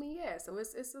 I mean, yeah. So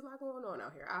it's a lot going on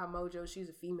out here. Mojo, she's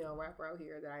a female rapper out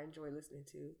here that I enjoy listening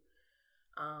to.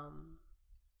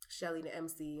 Shelly the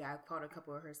MC, I caught a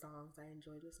couple of her songs. I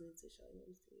enjoy listening to Shelly the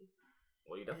MC.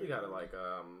 Well, you definitely gotta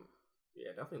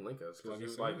definitely link us because you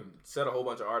said a whole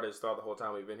bunch of artists throughout the whole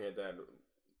time we've been here that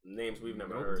names we've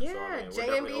never heard. Yeah, so,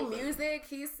 JMB Music,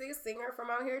 he's a singer from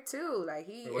out here too. Like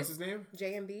what's his name?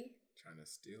 JMB. Trying to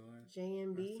steal her.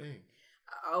 JMB.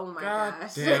 Oh my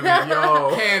gosh. Damn it,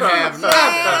 yo. Can't have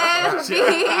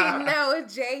JMB. No,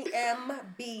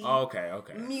 JMB.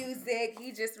 Okay. Music.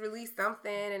 He just released something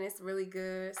and it's really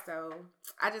good. So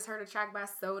I just heard a track by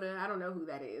Soda. I don't know who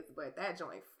that is, but that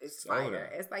joint is fire.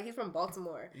 It's like he's from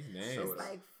Baltimore. It's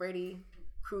like Freddy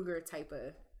Krueger type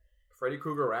of. Freddy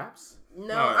Krueger raps?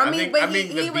 No, I mean,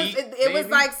 it was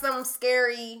like some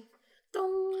scary.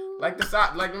 Like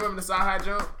remember the side high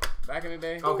jump back in the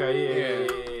day? Okay, yeah.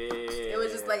 It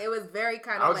was just like, it was very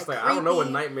kind I of was like just creepy. I don't know what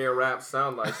nightmare rap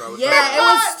sound like. So I was it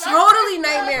was totally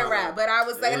nightmare rap. But I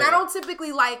was like, and I don't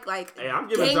typically like hey, I'm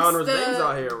giving genres names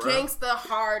out here, bro. Gangsta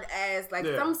hard ass like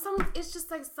some. It's just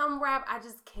like some rap I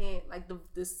just can't like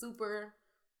the super.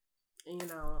 You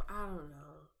know, I don't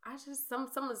know. I just some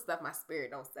of the stuff my spirit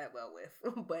don't set well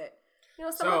with, but you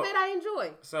know, some of it I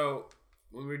enjoy. So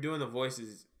when we were doing the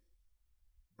voices,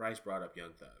 Bryce brought up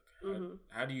Young Thug.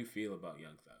 How do you feel about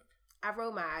Young Thug? I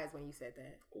rolled my eyes when you said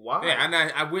that. Why? Yeah, and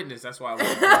I witnessed. That's why I was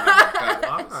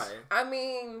Why? I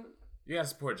mean, you gotta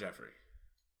support Jeffrey.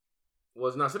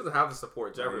 Well, no, she doesn't have to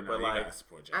support Jeffrey, but like,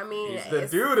 support Jeffrey. I mean, the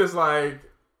dude is like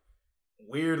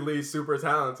weirdly super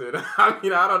talented. I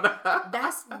mean, I don't know.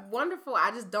 That's wonderful.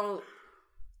 I just don't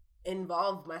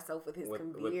involve myself with his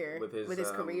career, with his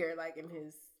career, like in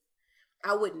his.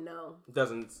 I wouldn't know.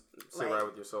 Doesn't sit right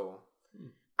with your soul.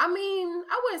 I mean,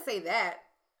 I wouldn't say that.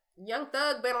 Young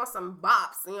Thug been on some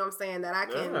bops, you know what I'm saying, that I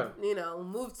can, you know,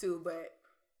 move to, but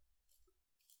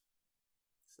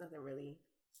it's nothing really.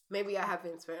 Maybe I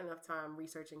haven't spent enough time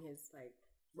researching his like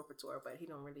repertoire, but he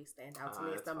don't really stand out to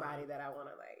me as somebody that I want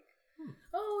to like.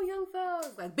 Oh, Young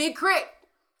Thug, like Big Crit.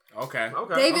 Okay.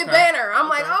 David Banner. I'm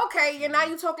like, okay, and now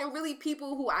you're talking really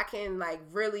people who I can like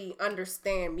really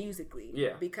understand musically.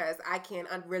 Yeah. Because I can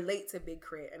relate to Big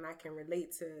Crit and I can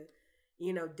relate to,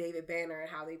 you know, David Banner and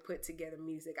how they put together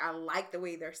music. I like the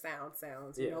way their sound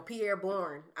sounds. You know, Pierre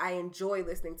Bourne. I enjoy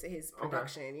listening to his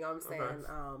production. You know what I'm saying?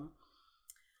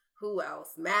 Who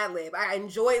else? Madlib. I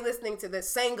enjoy listening to the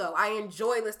Sango. I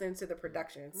enjoy listening to the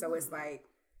production. So it's like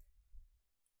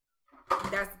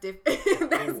that's different.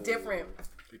 That's different.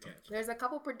 There's a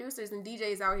couple producers and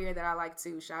DJs out here that I like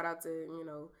too. Shout out to, you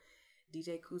know,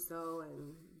 DJ Kuso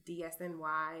and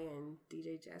DSNY and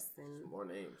DJ Justin. More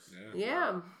names.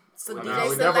 Yeah. So well,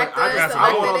 DJ Selector. I got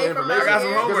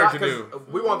some homework to do.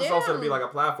 We want this also to be like a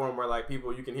platform where like you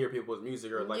can hear people's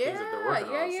music or like things that they're working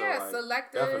on. Yeah. So,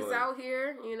 like, Selector is out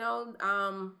here, you know.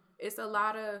 It's a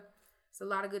lot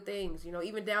of good things, you know,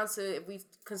 even down to if we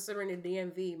considering the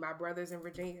DMV, my brother's in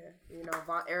Virginia, you know,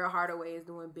 Era Hardaway is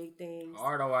doing big things.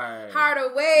 Hardaway.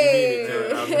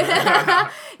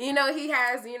 You know, he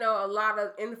has, you know, a lot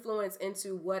of influence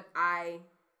into what I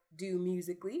do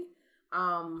musically.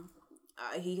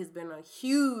 He has been a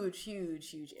huge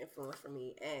influence for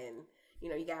me. And, you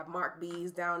know, you got Mark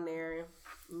B's down there,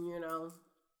 you know,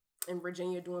 in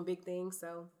Virginia doing big things.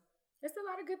 So there's a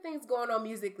lot of good things going on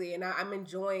musically, and I'm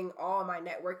enjoying all my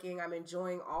networking. I'm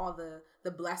enjoying all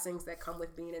the blessings that come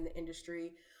with being in the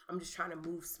industry. I'm just trying to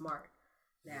move smart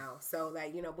now. So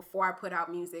that, you know, before I put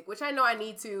out music, which I know I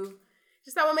need to,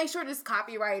 just I want to make sure it's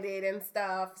copyrighted and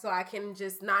stuff so I can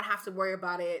just not have to worry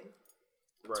about it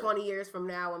 20 years from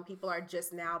now when people are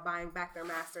just now buying back their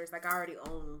masters. Like I already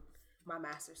own my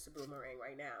masters to Boomerang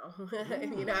right now.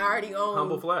 You know, I already own.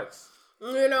 Humble flex.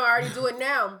 You know, I already do it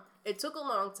now. It took a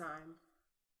long time,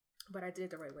 but I did it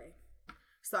the right way.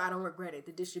 So I don't regret it.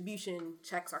 The distribution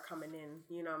checks are coming in,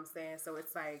 you know what I'm saying? So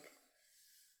it's like,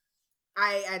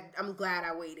 I'm glad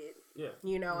I waited. Yeah.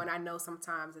 You know, and I know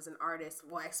sometimes as an artist,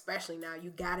 well, especially now, you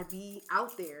gotta be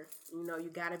out there. You know, you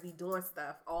gotta be doing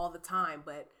stuff all the time.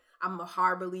 But I'm a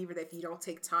hard believer that if you don't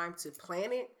take time to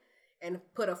plan it and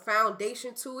put a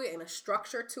foundation to it and a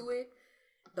structure to it,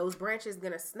 those branches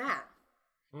gonna snap.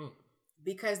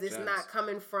 Because it's not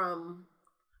coming from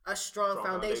a strong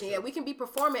foundation. Yeah, we can be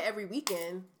performing every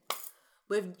weekend,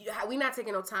 but if we're not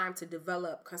taking no time to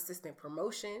develop consistent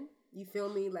promotion. You feel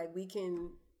me? Like we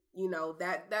can, you know,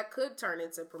 that could turn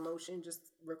into promotion, just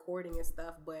recording and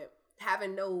stuff, but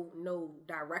having no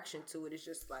direction to it is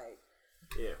just like,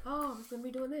 oh, I'm gonna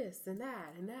be doing this and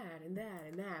that and that and that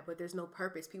and that, but there's no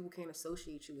purpose. People can't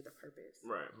associate you with a purpose.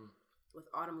 Right. With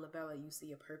Autumn Labella, you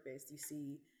see a purpose. You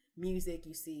see music,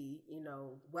 you see, you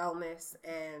know, wellness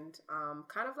and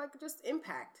kind of like just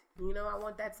impact. You know, I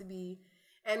want that to be,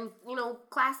 and you know,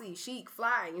 classy, chic,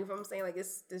 fly. You know what I'm saying? Like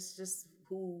it's just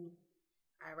who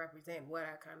I represent, what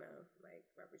I kind of like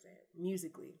represent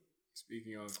musically.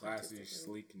 Speaking on classy,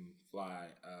 sleek, and fly,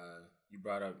 you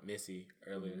brought up Missy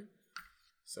earlier.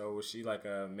 So was she like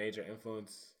a major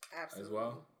influence as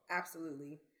well?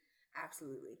 Absolutely.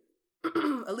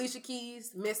 Alicia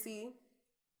Keys, Missy.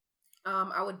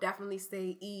 I would definitely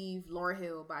say Eve, Lauryn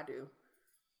Hill, Badu,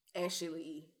 and Sheila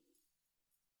E.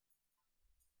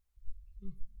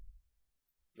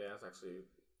 Yeah, that's actually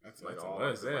that's all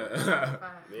it is. Yeah.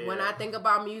 When I think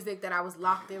about music that I was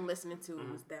locked in listening to,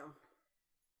 it was them.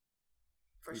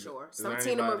 For sure. Some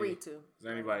Tina Marie too. Is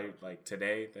there anybody like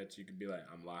today that you could be like,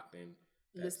 I'm locked in?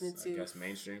 Listening to. I guess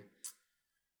mainstream.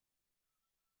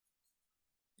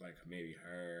 Like maybe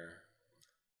her.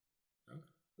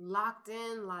 Locked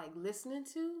in, like listening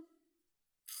to?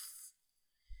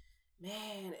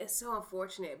 Man, it's so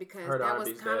unfortunate because Heard that was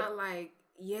R&B's kind dead. of like,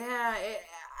 yeah,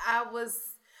 I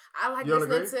like You don't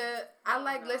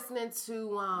listening to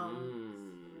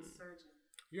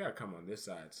You gotta come on this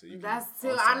side so you can. That's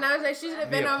too. also I know that she should have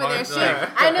been be a over part there. of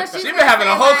that. I know She been having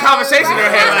a whole conversation in her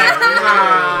head,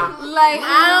 like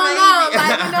I don't know,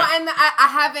 like you know, and I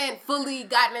haven't fully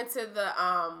gotten into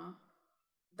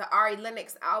the Ari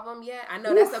Lennox album yet. I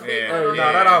know that's a big one.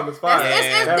 No, that album is fire.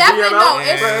 It's definitely no.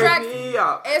 It's tracks.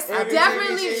 It's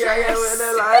definitely tracks. When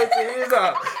the lights is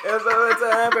up, it's over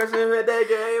time. Person with that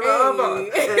game over.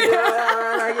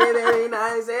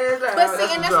 But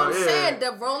see, and that's what I'm saying.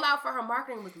 The rollout for her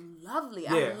marketing was lovely.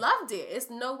 I loved it.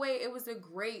 It's no way it was a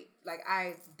great. Like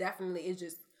I definitely. It's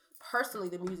just. Personally,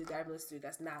 the music that I've listened to,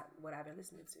 that's not what I've been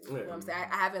listening to. You know what I'm saying?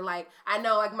 I haven't I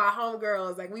know my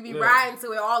homegirls, we be riding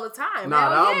to it all the time.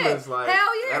 Nah, hell that yeah. album is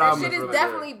Hell yeah. That shit is really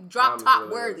definitely good. drop top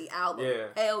Really worthy good. album. Yeah.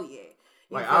 Hell yeah.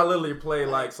 I literally play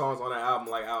songs on that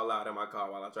album out loud in my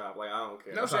car while I drive. I don't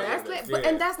care. No shade. That's lit.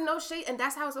 And that's no shade, and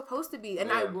that's how it's supposed to be.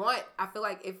 And I feel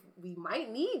like if we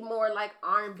might need more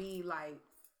R&B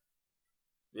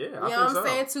yeah, you know what I'm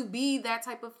saying? To be that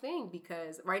type of thing.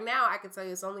 Because right now, I can tell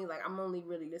you it's only I'm only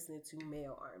really listening to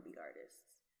male R&B artists.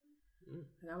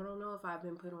 And I don't know if I've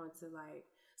been put on to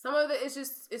some of it.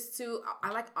 It's too.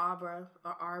 I like Abra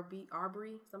or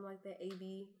Arbery, something like that.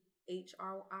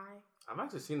 ABHRI. I've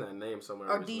actually seen that name somewhere.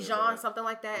 Or Dijon, something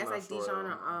like that. It's Dijon.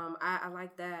 Or I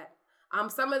like that.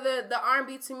 Some of the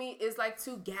R&B to me is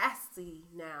too gassy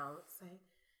now. It's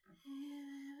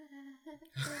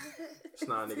it's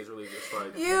not niggas really just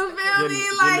you feel me?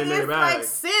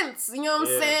 It's synths. You know what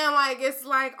I'm saying? It's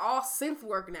all synth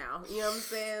work now. You know what I'm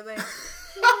saying?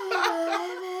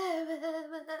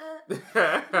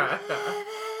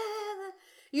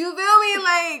 You feel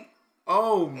me?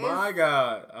 Oh my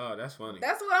God! Oh, that's funny.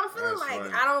 That's what I'm feeling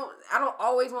Funny. I don't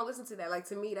always want to listen to that.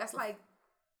 To me, that's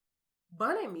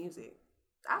bunny music.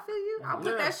 I feel you. I'll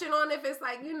put that shit on if it's we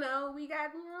got, you know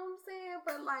what I'm saying?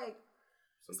 But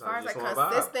as far as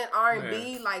consistent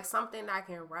R&B, something that I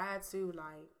can ride to,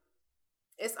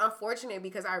 it's unfortunate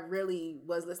because I really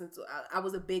was listening to. I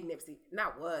was a big Nipsey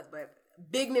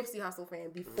Hussle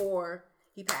fan before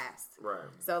he passed. Right.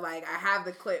 So I have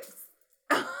the clips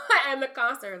and the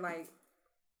concert.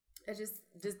 It's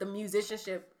just the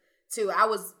musicianship too. I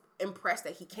was impressed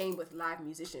that he came with live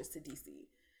musicians to DC.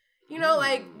 You know,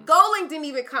 Goldlink didn't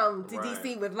even come to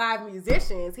DC with live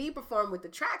musicians. He performed with the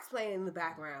tracks playing in the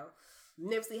background.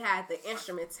 Nipsey had the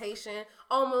instrumentation,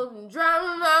 almost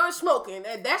driving, I was smoking.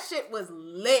 And that shit was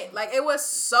lit. It was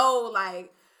so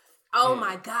oh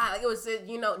my God. It was,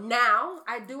 now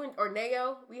I do, or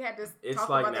Neo, we had this talk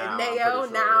about that.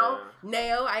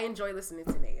 Neo, I enjoy listening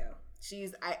to Neo.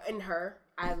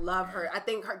 I love her. I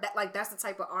think that's the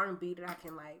type of R&B that I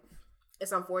can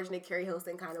It's unfortunate Carrie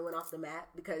Hilson kind of went off the map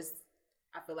because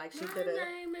I feel like she could have.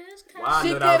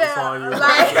 She could have.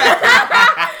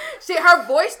 Her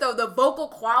voice though, the vocal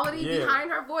quality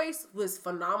behind her voice was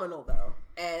phenomenal though,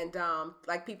 and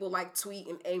people like Tweet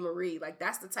and A. Marie,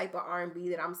 that's the type of R&B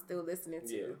that I'm still listening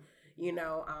to. Yeah. You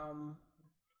know,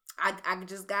 I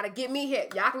just gotta get me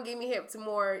hip. Y'all can get me hip to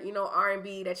more,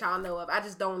 R&B that y'all know of. I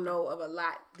just don't know of a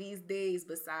lot these days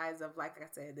besides of like I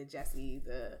said, the Jesse,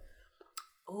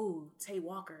 Tay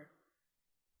Walker.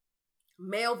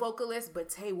 Male vocalist, but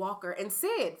Tay Walker and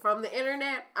Sid from the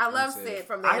internet. I love Sid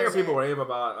from the internet. I hear people rave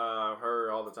about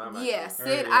her all the time. Yeah,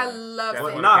 Sid, I love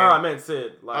Sid. Not her, I meant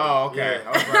Sid. Okay. Yeah.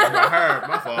 I was right about her.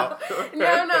 My fault.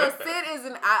 No, Sid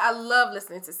is I love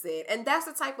listening to Sid. And that's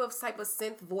the type of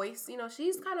synth voice.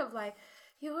 She's kind of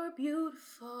you're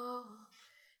beautiful.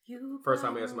 First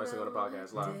time we had somebody sing on the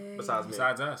podcast live.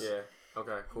 Besides us. Yeah.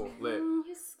 Okay, cool. Lit.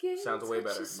 Sounds way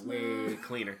better. Way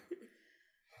cleaner.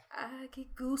 I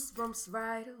get goosebumps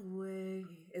right away.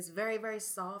 It's very, very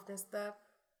soft and stuff.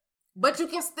 But you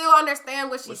can still understand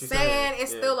what she's saying.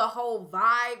 It's still a whole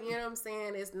vibe. You know what I'm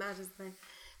saying? It's not just take me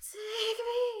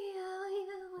all you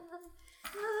want.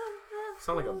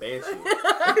 Sound like a banshee.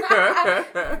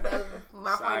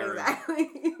 My point exactly.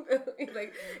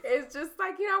 It's just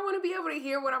I want to be able to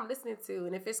hear what I'm listening to.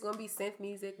 And if it's going to be synth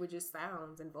music with just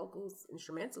sounds and vocals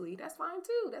instrumentally, that's fine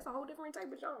too. That's a whole different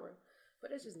type of genre.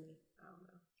 But it's just me. I don't know.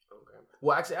 Okay.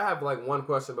 Well, actually, I have one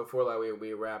question before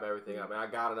we wrap everything up, and I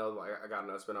gotta know.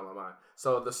 It's been on my mind.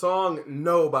 So the song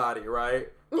 "Nobody,"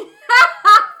 right?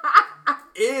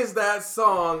 Is that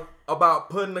song about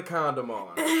putting a condom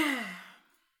on?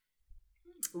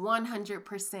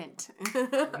 100%.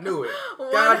 Knew it.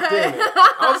 God damn it!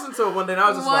 I listened to it one day, and I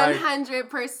was just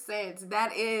 100%.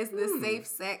 That is the safe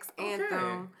sex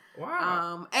anthem.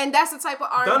 Wow. And that's the type of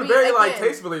R&B. Done very again, like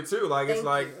tastefully too. Like it's Thank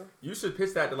like you. you should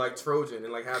pitch that to like Trojan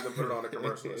and like have them put it on a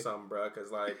commercial or something, bro.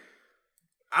 Because like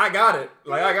I got it.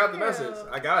 Like I got the message.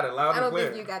 I got it loud and clear. I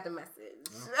don't think you got the message.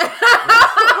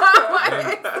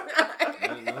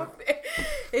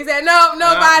 He said, "No,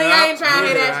 nobody. I ain't trying to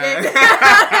hear that shit.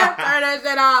 Turn that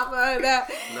shit off."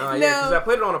 No, yeah, because I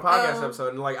played it on a podcast episode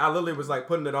and like I literally was like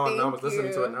putting it on and I was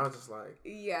listening to it and I was just like,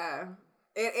 yeah,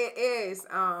 it is.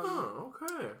 Oh,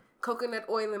 okay. Coconut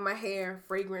oil in my hair,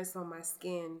 fragrance on my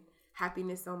skin,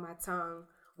 happiness on my tongue,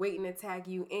 waiting to tag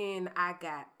you in. I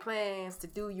got plans to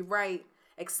do you right,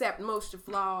 accept most your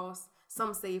flaws.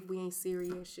 Some say if we ain't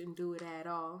serious, shouldn't do it at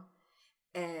all.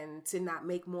 And to not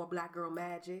make more black girl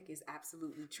magic is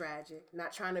absolutely tragic.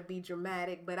 Not trying to be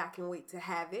dramatic, but I can wait to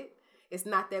have it. It's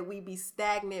not that we be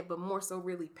stagnant, but more so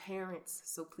really parents.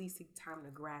 So please take time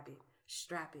to grab it,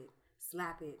 strap it,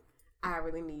 slap it. I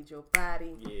really need your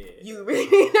body. Yeah. You really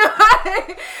need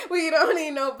nobody. We don't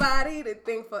need nobody to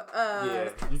think for us. Yeah,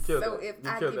 you killed so that. if You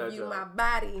I killed give that you job. my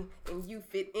body and you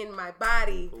fit in my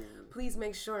body, Ooh. please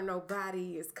make sure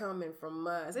nobody is coming from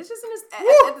us. It's just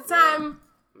at the Yeah. time,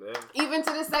 Yeah. even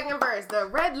to the second verse, the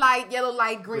red light, yellow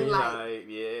light, green light.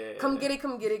 Yeah. Come get it,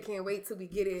 can't wait till we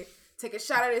get it. Take a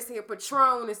shot of this here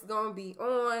Patron, it's gonna be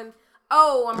on.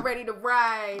 Oh, I'm ready to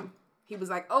ride. He was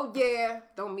like, oh yeah,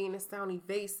 don't mean to sound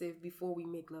evasive before we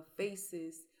make love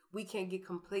faces. We can't get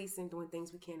complacent doing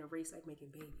things we can't erase like making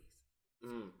babies.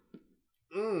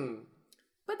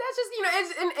 But that's just,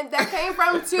 and that came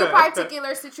from two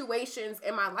particular situations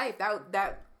in my life.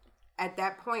 That at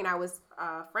that point, I was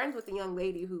friends with a young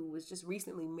lady who was just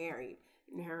recently married.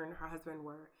 And her and her husband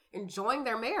were enjoying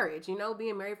their marriage,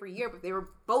 being married for a year, but they were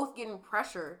both getting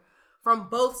pressure from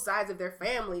both sides of their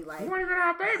family. Like, when are you gonna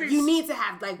have babies? You need to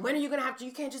have, like, when are you gonna have,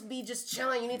 you can't just be just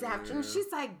chilling. You need to have children. She's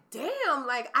like, damn,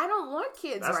 like, I don't want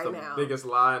kids That's right the now. biggest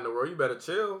lie in the world. You better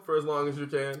chill for as long as you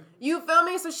can. You feel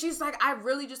me? So she's like, I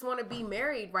really just want to be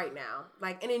married right now,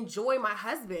 like, and enjoy my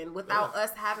husband without us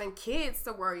having kids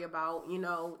to worry about,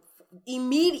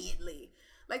 immediately.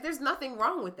 Like, there's nothing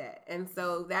wrong with that. And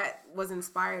so that was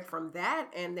inspired from that.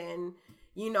 And then,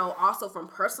 also from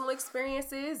personal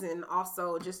experiences, and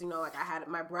also just, like, I had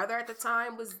my brother at the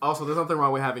time was. Also, there's nothing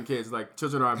wrong with having kids. Like,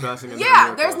 children are a blessing.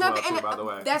 Yeah, there's nothing. Well, and by the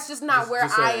way, that's just not where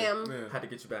I am. Had to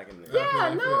get you back in there.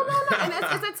 Yeah, no. And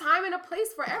it's a time and a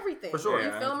place for everything. For sure. You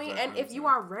Yeah, feel me? 100%, And if you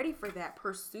are ready for that,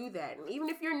 pursue that. And even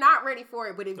if you're not ready for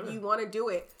it, but if you want to do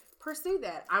it, pursue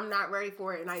that. I'm not ready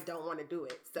for it and I don't want to do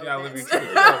it. So live your that's,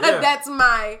 truth. that's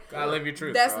my. Gotta live your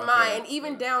truth. That's bro. mine. Okay. And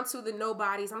even down to the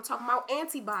nobodies, I'm talking about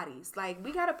antibodies. Like,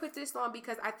 we got to put this on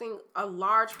because I think a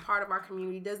large part of our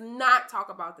community does not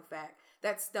talk about the fact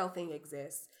that stealthing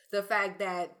exists. The fact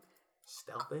that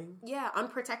Stealthing? yeah,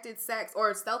 unprotected sex,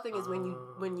 or stealthing is when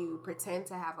you pretend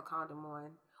to have a condom on,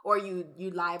 or you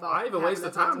lie about. I even waste the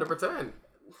time to pretend.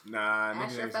 Nah, niggas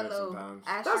Asher ain't sex fellow.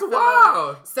 sometimes. That's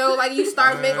wild. So like you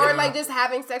start making, or like just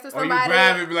having sex with Or you somebody,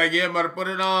 grab it, be like, yeah, I'm about to put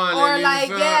it on. or and like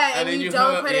and then you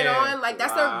don't put it yeah. on. Like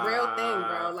that's a real thing,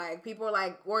 bro. Like people are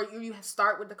like, or you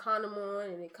start with the condom on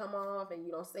and it come off and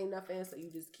you don't say nothing, so you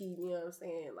just keep, you know what I'm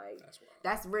saying? Like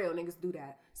that's real. Niggas do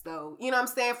that. So you know what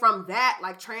I'm saying? From that,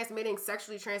 like transmitting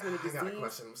sexually transmitted disease. I got a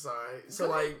question. I'm sorry. So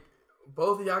like,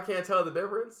 both of y'all can't tell the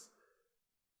difference?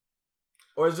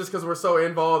 Or it's just because we're so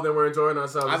involved and we're enjoying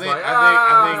ourselves? I It's think, like,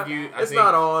 I think it's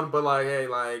not on, but like, hey,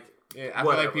 like, yeah, I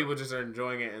whatever. feel like people just are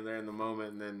enjoying it and they're in the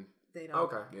moment and then. They don't.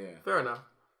 Okay. Yeah. Fair enough.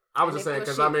 I was And just they saying,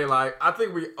 push because it. I mean, like, I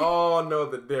think we all know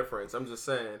the difference. I'm just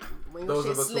saying. When Those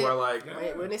shit of us slip, who are like,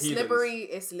 when it's heathens. slippery,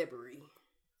 it's slippery.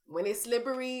 When it's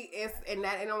slippery, it's and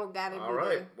that it don't gotta All do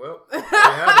right. the- Well, there you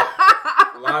have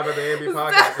it. Live at the AMB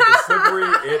podcast. If it's slippery,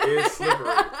 it is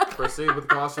slippery. Proceed with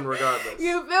caution regardless.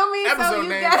 You feel me? Episode so you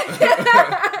name.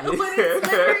 got when it's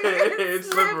slippery, It's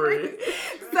slippery.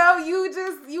 So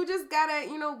you just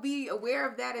gotta, be aware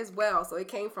of that as well. So it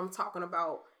came from talking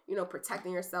about,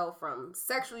 protecting yourself from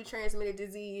sexually transmitted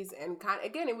disease, and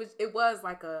again, it was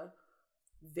like a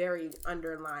very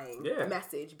underlying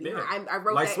message behind. I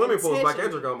wrote like that swimming pools, like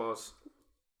intentionally. Kendrick almost.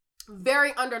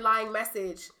 Very underlying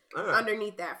message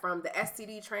underneath that, from the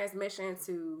STD transmission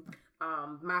to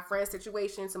my friend's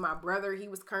situation to my brother. He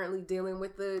was currently dealing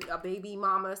with a baby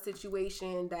mama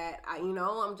situation that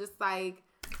I'm just like,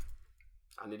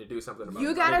 I need to do something about it.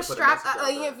 you gotta strap up.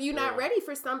 Like, if you're not ready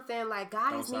for something, like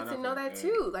guys Don't need sign to know up that for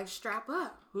it, too. Like strap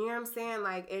up. You know what I'm saying?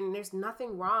 Like, and there's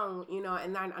nothing wrong,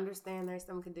 and I understand there's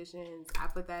some conditions. I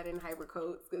put that in hyper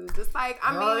codes because it's just like,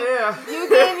 I mean, you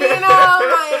can,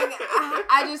 like,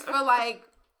 I just feel like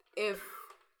if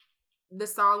the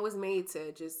song was made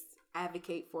to just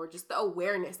advocate for just the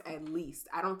awareness, at least,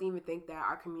 I don't even think that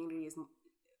our community is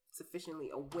sufficiently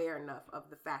aware enough of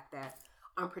the fact that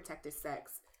unprotected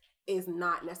sex is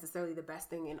not necessarily the best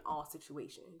thing in all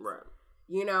situations. Right.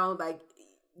 You know, like,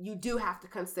 you do have to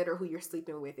consider who you're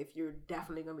sleeping with if you're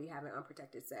definitely going to be having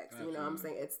unprotected sex. Absolutely. You know what I'm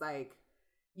saying? It's like,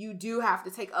 you do have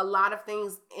to take a lot of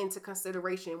things into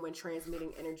consideration when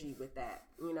transmitting energy with that,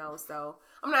 you know? So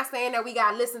I'm not saying that we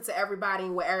got to listen to everybody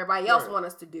and what everybody else want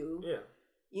us to do. Yeah.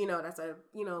 You know, that's that's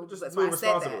do why it I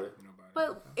said responsibly. that.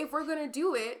 But if we're going to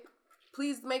do it,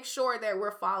 please make sure that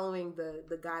we're following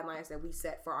the guidelines that we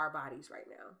set for our bodies right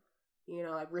now. You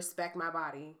know, like, respect my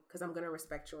body because I'm going to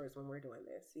respect yours when we're doing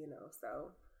this, you know,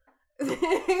 so.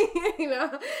 you know,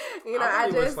 I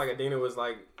really just wish like Adina was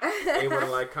like able to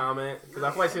like comment because I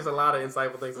feel like she has a lot of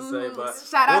insightful things to say. But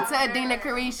shout out to Adina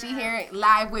Karishi here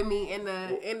live with me in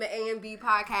the A&B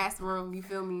podcast room. You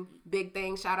feel me? Big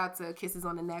thing. Shout out to Kisses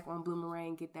on the Neck on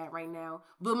Bloomerang. Get that right now.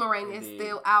 Bloomerang is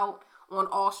still out on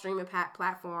all streaming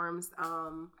platforms.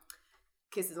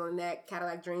 Kisses on the Neck,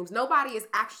 Cadillac Dreams. Nobody is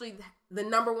actually the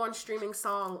number one streaming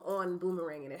song on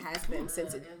Boomerang, and it has been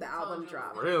since the album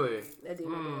dropped. Really?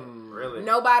 Really?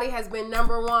 Nobody has been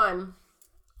number one.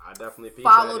 I definitely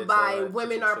followed by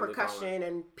Women Are Percussion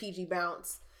and PG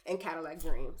Bounce and Cadillac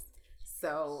Dreams.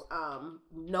 So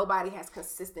nobody has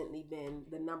consistently been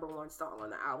the number one song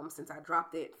on the album since I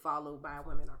dropped it, followed by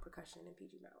Women Are Percussion and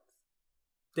PG Bounce.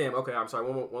 Damn. Okay, I'm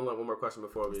sorry. One more question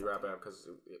before we wrap up because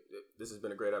this has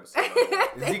been a great episode.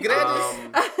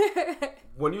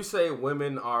 When you say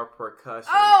Women Are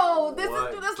Percussion,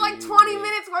 that's like 20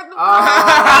 minutes worth of.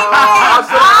 I'm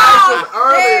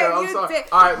sorry.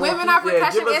 All right, Women Are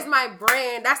Percussion is my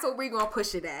brand. That's what we're gonna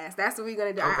push it as. That's what we're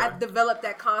gonna do. Okay. I developed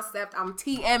that concept. I'm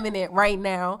TMing it right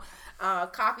now.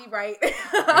 Copyright.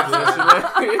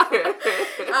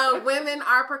 Women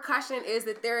Are Percussion is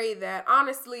the theory that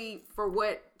honestly, for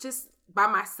what just by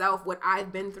myself, what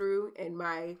I've been through in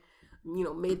my,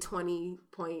 mid-20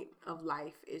 point of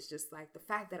life is just like the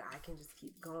fact that I can just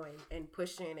keep going and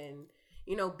pushing and,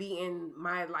 be in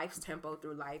my life's tempo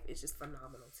through life is just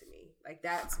phenomenal to me. Like,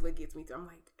 that's what gets me through. I'm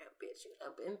like, damn, bitch, you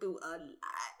have been through a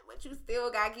lot, but you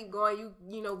still gotta keep going.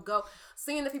 Go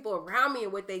seeing the people around me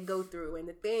and what they go through and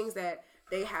the things that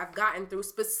they have gotten through,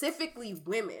 specifically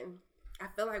women. I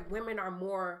feel like women are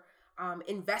more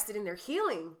invested in their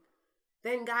healing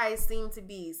than guys seem to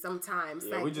be sometimes.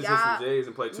 Yeah, like, we just hit some J's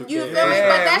and play 2K. You feel me?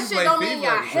 But that shit don't mean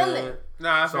y'all healing.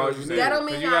 Nah, that's what you saying. That don't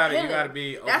mean y'all healing. You gotta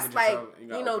be open. That's like,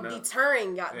 yourself.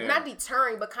 deterring y'all. Yeah. Not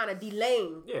deterring, but kind of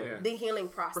delaying the healing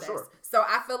process. For sure. So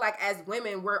I feel like as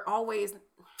women, we're always,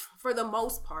 for the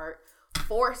most part,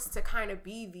 forced to kind of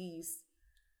be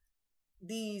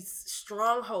these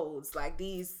strongholds, like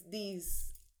these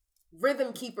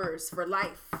rhythm keepers for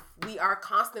life. We are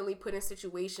constantly put in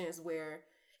situations where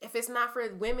if it's not for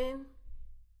women,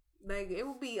 like, it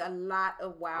would be a lot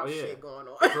of wild shit going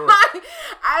on. Sure.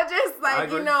 I just,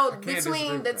 like,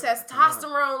 between the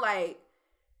testosterone, like,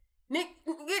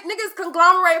 niggas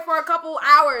conglomerate for a couple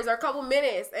hours or a couple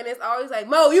minutes, and it's always like,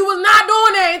 Mo, you was not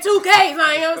doing that in 2K,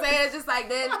 like, you know what I'm saying? It's just like,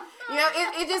 then,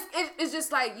 it's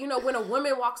just like, when a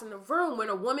woman walks in the room, when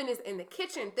a woman is in the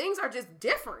kitchen, things are just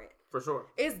different. For sure.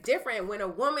 It's different. When a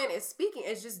woman is speaking,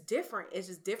 it's just different. It's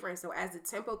just different. So as the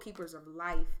tempo keepers of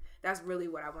life, that's really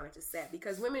what I wanted to say.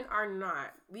 Because women are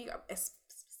not,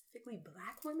 specifically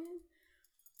Black women,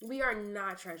 we are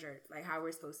not treasured like how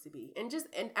we're supposed to be. And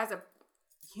as a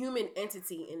human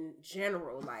entity in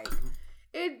general, like,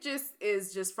 it just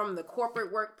is just from the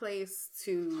corporate workplace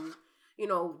to,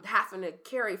 having to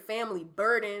carry family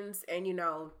burdens and,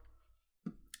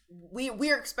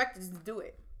 we're expected to do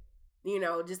it.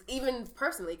 Just even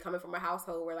personally coming from a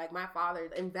household where, like, my father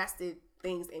invested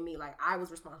things in me. Like, I was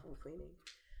responsible for cleaning.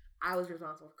 I was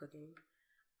responsible for cooking.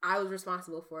 I was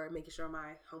responsible for making sure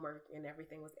my homework and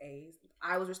everything was A's.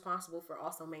 I was responsible for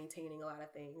also maintaining a lot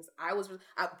of things.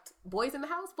 Boys in the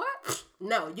house? What?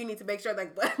 No, you need to make sure,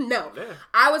 like, no. Yeah.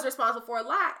 I was responsible for a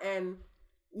lot. And,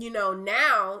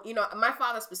 now, my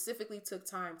father specifically took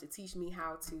time to teach me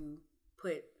how to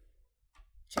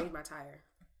change my tire.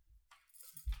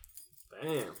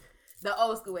 Damn. The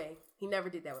old school way. He never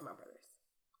did that with my brothers.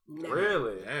 Never.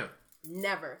 Really? Damn.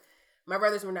 Never. My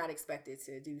brothers were not expected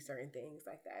to do certain things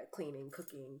like that. Cleaning,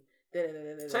 cooking.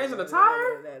 Changing the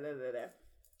tire?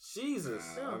 Jesus.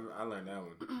 I learned that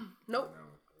one. Nope.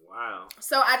 Wow.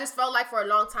 So I just felt like for a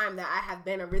long time that I have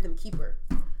been a rhythm keeper.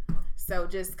 So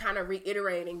just kind of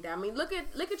reiterating that. I mean, look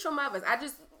at your mothers.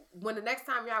 when the next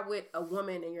time you're with a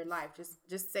woman in your life,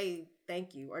 just say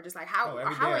thank you, or just like how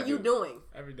are you doing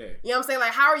every day? You know what I'm saying?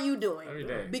 Like, how are you doing every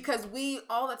day? Because we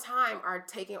all the time are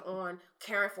taking on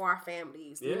caring for our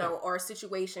families, you know, or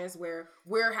situations where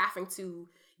we're having to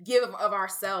give of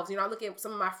ourselves. You know, I look at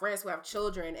some of my friends who have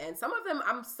children, and some of them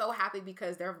I'm so happy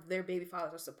because their baby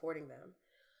fathers are supporting them,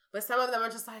 but some of them are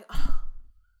just like, oh,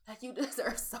 like, you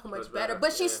deserve so much better.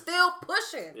 But she's still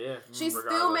pushing. Yeah, she's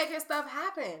still making stuff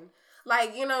happen.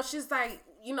 Like, you know, she's like,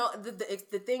 you know,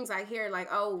 the things I hear, like,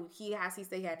 oh, he said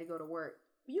he had to go to work.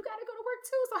 You got to go to work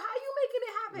too. So how you making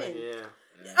it happen? Yeah.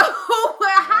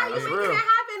 How you making it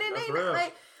happen? And they real.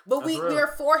 Like, but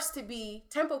we're forced to be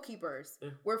tempo keepers.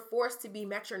 Yeah. We're forced to be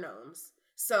metronomes.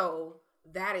 So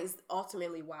that is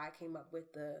ultimately why I came up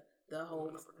with the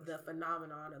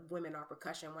phenomenon of Women Are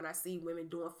Percussion. When I see women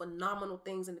doing phenomenal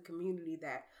things in the community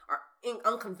that are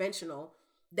unconventional,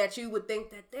 that you would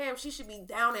think that, damn, she should be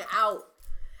down and out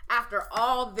after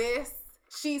all this.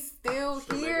 She's still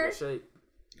here.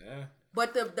 Yeah.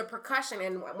 But the percussion,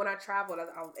 and when I traveled,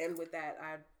 I'll end with that.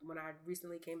 When I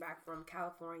recently came back from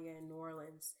California and New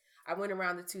Orleans, I went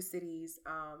around the two cities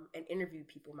and interviewed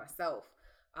people myself.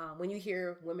 When you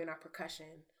hear Women Are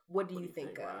Percussion, what do you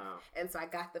think of? Wow. And so I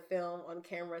got the film on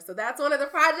camera. So that's one of the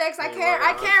projects I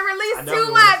can't release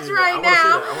too much right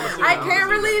now. I can't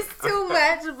release too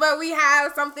much, but we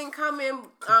have something coming.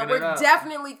 We're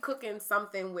definitely cooking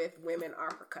something with Women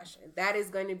Are Percussion. That is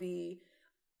going to be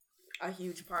a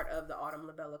huge part of the Autumn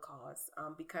Labella cause,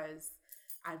 because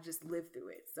I've just lived through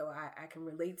it. So I can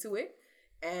relate to it.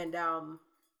 And I'm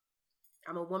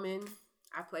a woman.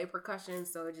 I play percussion,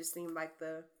 so it just seemed like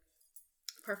the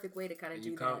perfect way to kind of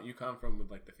do that. You come from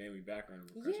with like the family background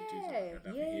of percussion too.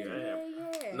 Yeah.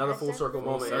 Another full circle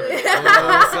moment.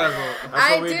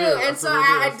 I do. And so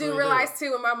I do realize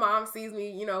too, when my mom sees me,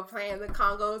 you know, playing the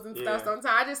congos and stuff, sometimes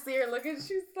I just see her look and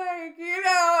she's like, you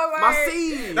know, like, my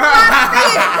seed.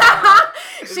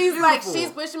 She's like, she's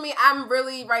pushing me. I'm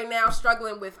really right now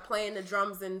struggling with playing the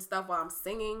drums and stuff while I'm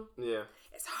singing. Yeah.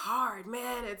 It's hard,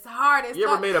 man. It's hard. You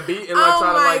ever made a beat and like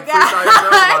try to like freestyle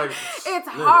yourself? Like, it's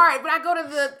hard. But I go to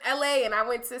the LA and I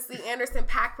went to see Anderson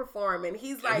 .Paak perform, and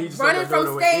he's like running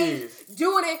from stage,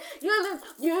 doing it.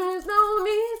 There's no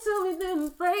need to be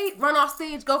afraid. Run off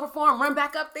stage, go perform, run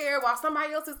back up there while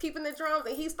somebody else is keeping the drums,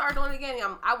 and he started doing it again.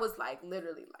 And I was like,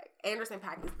 literally, like, Anderson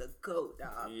 .Paak is the GOAT,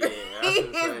 dog. Yeah, he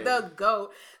is the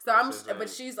GOAT. So but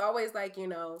she's always like, you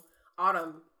know,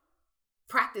 Autumn,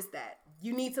 practice that.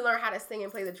 You need to learn how to sing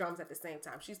and play the drums at the same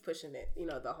time. She's pushing it, you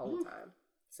know, the whole time.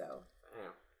 So,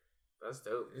 damn, that's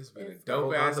dope. It's been a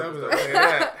dope ass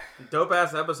episode. Dope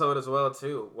ass episode as well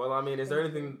too. Well, I mean, is there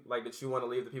anything like that you want to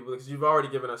leave the people? Because you've already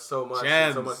given us so much,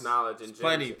 so much knowledge and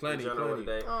plenty today. Is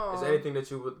there anything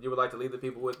that you would like to leave the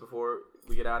people with before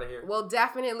we get out of here? Well,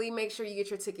 definitely make sure you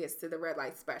get your tickets to the Red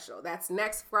Light Special. That's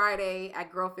next Friday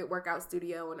at Girl Fit Workout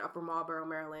Studio in Upper Marlboro,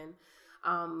 Maryland.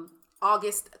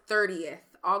 August 30th,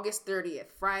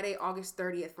 Friday, August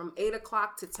 30th, from 8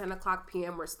 o'clock to 10 o'clock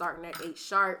p.m. We're starting at 8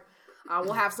 sharp.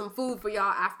 We'll have some food for y'all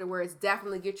afterwards.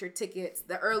 Definitely get your tickets.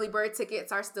 The early bird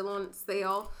tickets are still on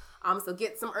sale. So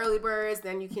get some early birds,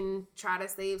 then you can try to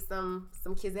save some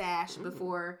kizash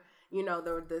before, you know,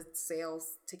 the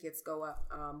sales tickets go up.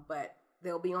 But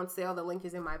they'll be on sale. The link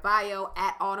is in my bio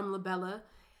at Autumn Labella.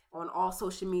 On all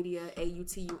social media,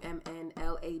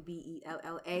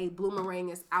 AUTUMNLABELLA. Bloomerang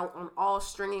is out on all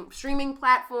streaming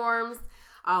platforms,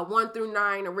 1 through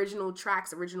 9, original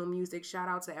tracks, original music. Shout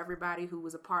out to everybody who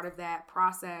was a part of that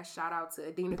process. Shout out to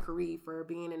Adina Caree for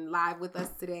being in live with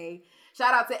us today.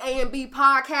 Shout out to A&B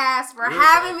Podcast for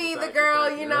having me, the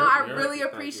girl. You know, I really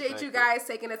appreciate you guys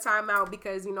taking the time out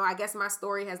because, you know, I guess my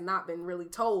story has not been really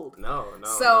told.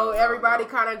 So everybody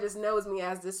kind of just knows me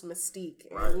as this mystique.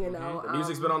 Right. And, you know, the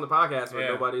music's been on the podcast, but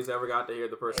nobody's ever got to hear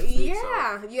the person speak. So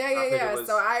I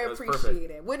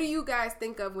appreciate it. What do you guys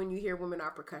think of when you hear Women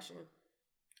Are Percussion?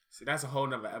 See, that's a whole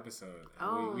nother episode.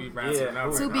 Oh. We ran something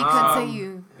out. To be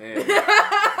continued.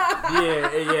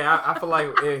 I feel like...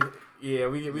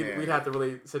 we'd have to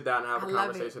really sit down and have a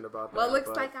conversation about that. Well, it looks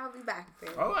like I'll be back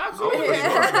then. Oh, absolutely.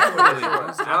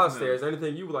 Alistair, is there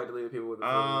anything you would like to leave people with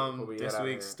before we this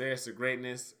week's Stairs to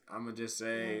Greatness, I'm going to just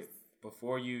say,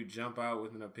 before you jump out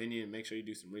with an opinion, make sure you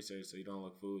do some research so you don't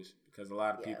look foolish. Because a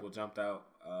lot of people jumped out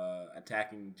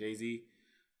attacking Jay-Z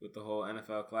with the whole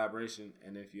NFL collaboration.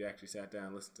 And if you actually sat down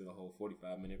and listened to the whole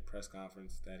 45-minute press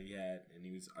conference that he had, and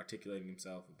he was articulating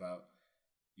himself about,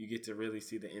 you get to really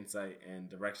see the insight and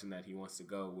direction that he wants to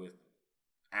go with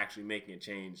actually making a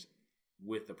change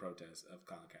with the protest of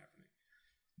Colin Kaepernick.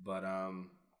 But,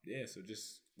 so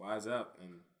just wise up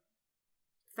and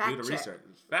Do the research.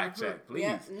 Fact check, please.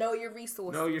 Yeah. Know your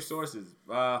resources. Know your sources.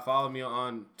 Follow me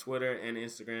on Twitter and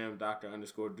Instagram,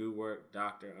 Dr_DoWork,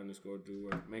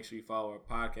 Dr_DoWork. Make sure you follow our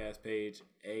podcast page,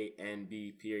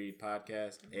 ANB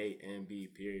Podcast, ANB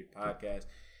Podcast.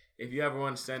 If you ever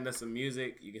want to send us some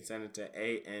music, you can send it to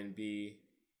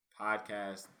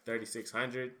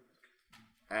ANBpodcast3600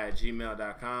 at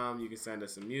gmail.com. You can send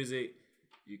us some music.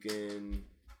 You can,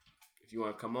 if you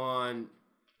want to come on,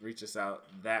 reach us out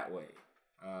that way.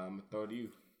 I'm going to throw it to you,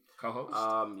 co-host.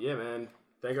 Yeah, man.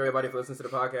 Thank everybody for listening to the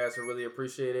podcast. I really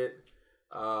appreciate it.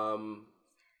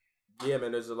 Yeah,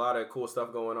 man, there's a lot of cool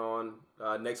stuff going on.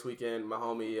 Next weekend, my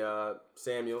homie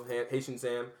Samuel, Haitian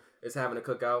Sam, is having a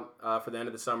cookout for the end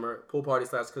of the summer. Pool party /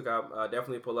 cookout.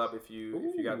 Definitely pull up if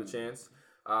you got the chance.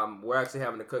 We're actually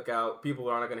having a cookout. People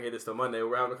are not going to hear this till Monday.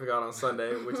 We're having a cookout on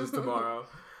Sunday, which is tomorrow.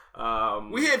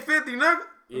 We hit 50, nigga.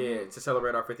 Yeah, to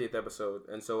celebrate our 50th episode.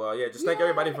 And so, yeah, just thank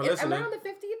everybody for listening. Am I on the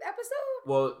 50th episode?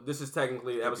 Well, this is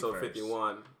technically episode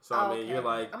 51. So, I mean, you're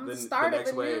like I'm the start next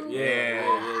of a wave. new...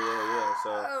 Yeah.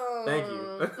 So, thank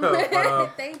you.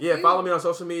 But, thank yeah, you. follow me on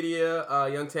social media,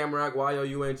 Young Tamarack,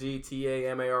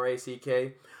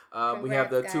 YOUNGTAMARACK. We have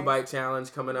the guys. 2-bite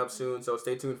challenge coming up soon, so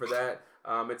stay tuned for that.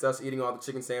 It's us eating all the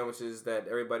chicken sandwiches that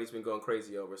everybody's been going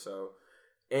crazy over, so...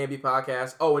 A&B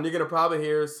Podcast. Oh, and you're going to probably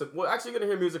hear you're going to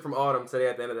hear music from Autumn today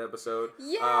at the end of the episode.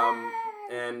 Yeah.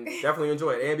 And definitely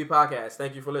enjoy it. A&B Podcast.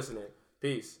 Thank you for listening.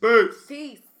 Peace.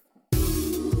 Peace.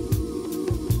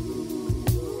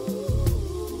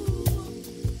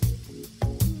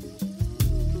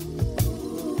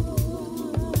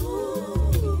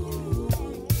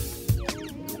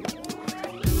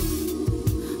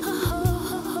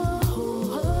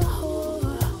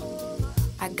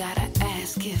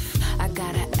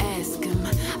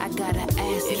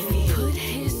 If he put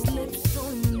his lips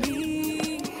on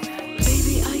me,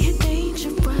 baby, are you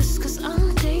dangerous? 'Cause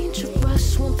I'm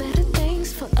dangerous. Want better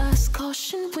things for us.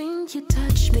 Caution when you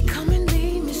touch me. Come and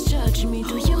leave, misjudge me.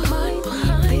 Do you mind?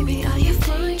 Baby, are you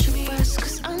dangerous?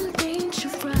 'Cause I'm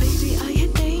dangerous. Baby, are you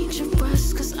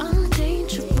dangerous? 'Cause I'm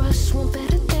dangerous. Want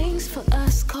better things for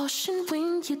us. Caution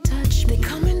when you touch me.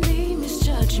 Come and leave,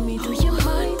 misjudge me. Do you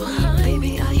mind?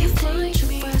 Baby, are you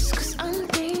dangerous? 'Cause I'm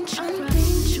dangerous.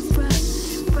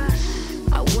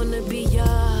 I wanna be your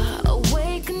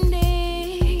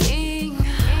awakening.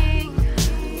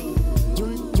 You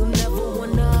never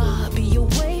wanna be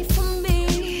away from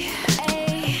me.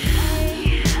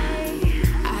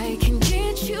 I can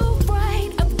get you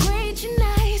right, upgrade you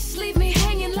nice, leave me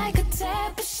hanging like a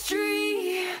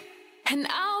tapestry, and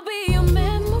I'll be your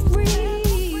memory.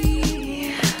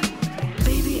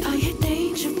 Baby, are you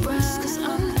dangerous? 'Cause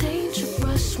I'm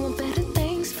dangerous. Want better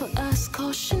things for us.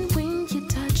 Caution when you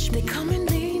touch me. Come and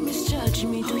leave, misjudge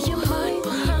me. Do you mind?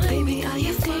 Baby, are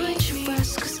you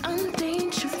dangerous? 'Cause I'm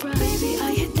dangerous. Baby,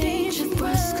 are you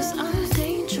dangerous? 'Cause I'm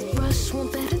dangerous.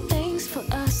 Want better things for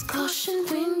us. Caution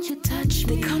when you touch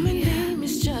me. Come and leave,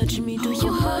 misjudge me. Do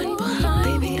you mind?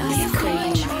 Baby, are you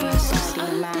dangerous? 'Cause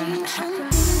I'm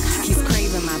dangerous. He's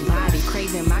craving my body,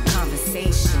 craving my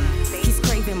conversation. He's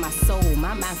craving my soul,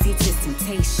 my mind feeds his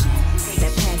temptation.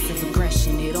 That passive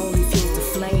aggression, it only fuels the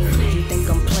flame. You think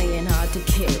I'm playing hard to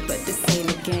kill, but this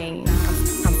ain't a game.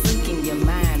 I'm freaking your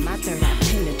mind, my third eye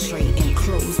penetrating,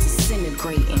 clothes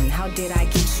disintegrating. How did I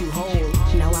get you whole?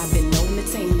 Now I've been known to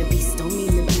tame the beast, don't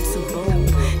mean to be too bold.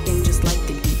 Dangerous like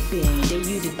the deep end, dare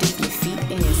you to dip your feet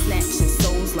in. Snatching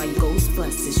souls like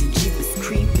Ghostbusters, you jeepers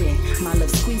creeping. My love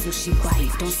squeeze when she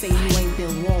bite, don't say you ain't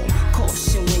been warm.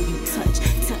 Caution when you touch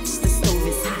the stove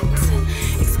is hot.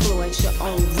 Explore at your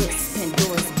own risk,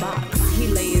 Pandora's box. He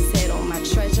lay his head on my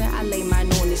treasure, I lay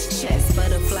mine on his chest.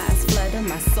 Butterflies flutter,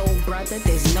 my soul brother,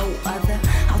 there's no other.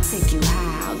 I'll take you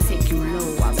high, I'll take you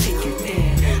low, I'll take you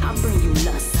there. I'll bring you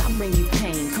lust, I'll bring you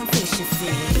pain, come face your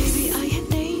fears. Baby, are you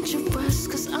dangerous?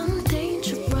 'Cause I'm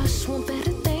dangerous. Want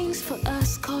better things for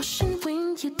us. Caution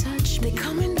when you touch me.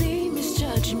 Come and leave,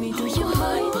 misjudge me. Do you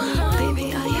mind?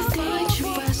 Baby, are you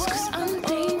dangerous? 'Cause I'm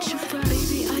dangerous.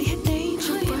 Baby, are you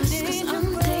dangerous? 'Cause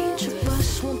I'm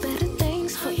dangerous. Want better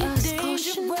things for us.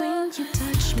 Caution when you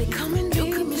touch me. Come and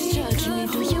leave, misjudge me.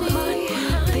 Do you mind?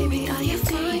 Baby, are you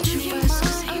dangerous?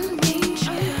 'Cause I'm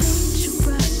dangerous.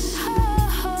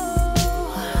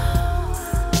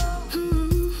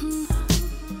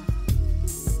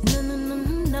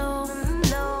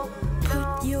 No.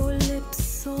 Put your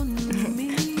lips on me.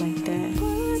 Like that.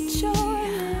 Put your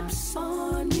lips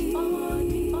on me.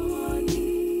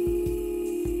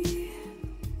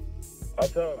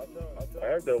 I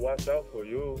have to watch out for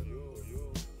you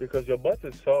because your butt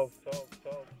is soft,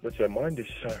 but your mind is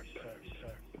sharp.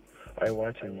 I'm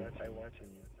watching you.